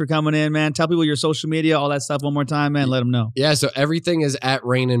 dude. Thanks for coming in, man. Tell people your social media, all that stuff one more time, man. Let them know. Yeah, so everything is at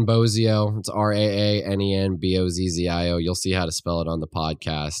Rainen Bozio. It's RAANENBOZZIO. You'll see how to spell it on the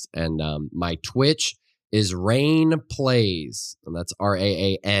podcast. And my Twitch is Rain Plays, and that's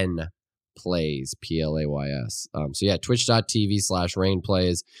RAAN Plays, PLAYS. So yeah, twitch.tv/Rain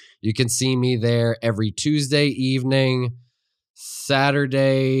Plays. You can see me there every Tuesday evening,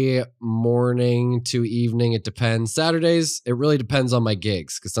 Saturday morning to evening. It depends. Saturdays, it really depends on my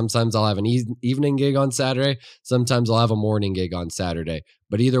gigs, because sometimes I'll have an evening gig on Saturday. Sometimes I'll have a morning gig on Saturday.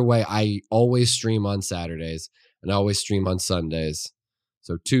 But either way, I always stream on Saturdays and I always stream on Sundays.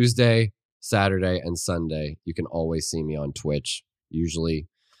 So Tuesday, Saturday, and Sunday, you can always see me on Twitch, usually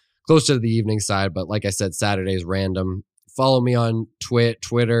closer to the evening side. But like I said, Saturday is random. Follow me on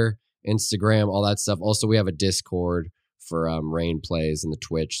Twitter, Instagram, all that stuff. Also, we have a Discord for Rain Plays and the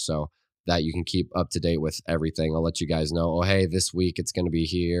Twitch, so that you can keep up to date with everything. I'll let you guys know, oh, hey, this week it's going to be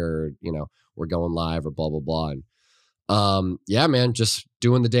here, or, we're going live, or blah, blah, blah. And yeah, man, just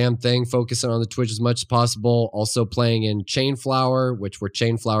doing the damn thing, focusing on the Twitch as much as possible. Also playing in Chainflower, which we're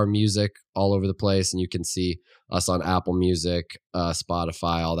Chainflower Music all over the place, and you can see us on Apple Music,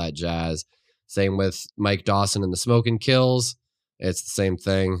 Spotify, all that jazz. Same with Mike Dawson and the Smokin' Kills. It's the same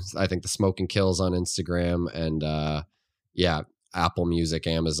thing. I think the Smokin' Kills on Instagram, and yeah, Apple Music,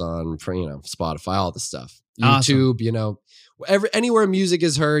 Amazon, Spotify, all the stuff. Awesome. YouTube, anywhere music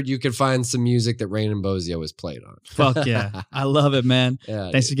is heard, you can find some music that Rainen Bozio has played on. Fuck yeah. I love it, man.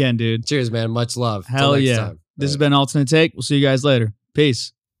 Yeah, thanks again, dude. Cheers, man. Much love. Hell yeah. Time. This has been Alternate Take. We'll see you guys later.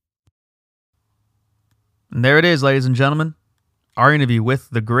 Peace. And there it is, ladies and gentlemen. Our interview with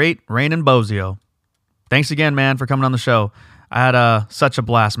the great Rainen Bozio. Thanks again, man, for coming on the show. I had such a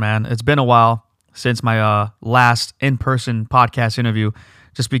blast, man. It's been a while since my last in-person podcast interview,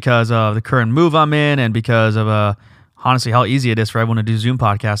 just because of the current move I'm in, and because of honestly how easy it is for everyone to do Zoom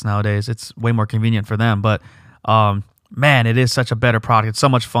podcasts nowadays. It's way more convenient for them. But man, it is such a better product. It's so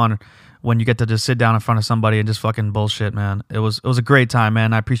much fun when you get to just sit down in front of somebody and just fucking bullshit, man. It was a great time,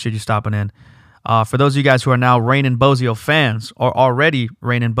 man. I appreciate you stopping in. For those of you guys who are now Rainen Bozio fans, or already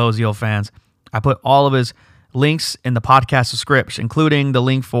Rainen Bozio fans, I put all of his links in the podcast description, including the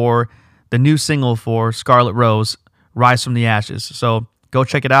link for the new single for Scarlet Rose, Rise from the Ashes. So go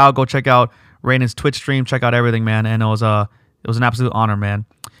check it out. Go check out Rainen's Twitch stream. Check out everything, man. And it was an absolute honor, man.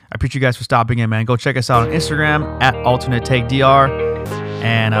 I appreciate you guys for stopping in, man. Go check us out on Instagram at Alternate Take DR.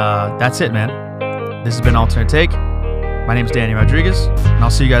 And that's it, man. This has been Alternate Take. My name is Danny Rodriguez, and I'll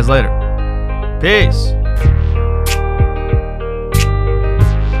see you guys later. Peace.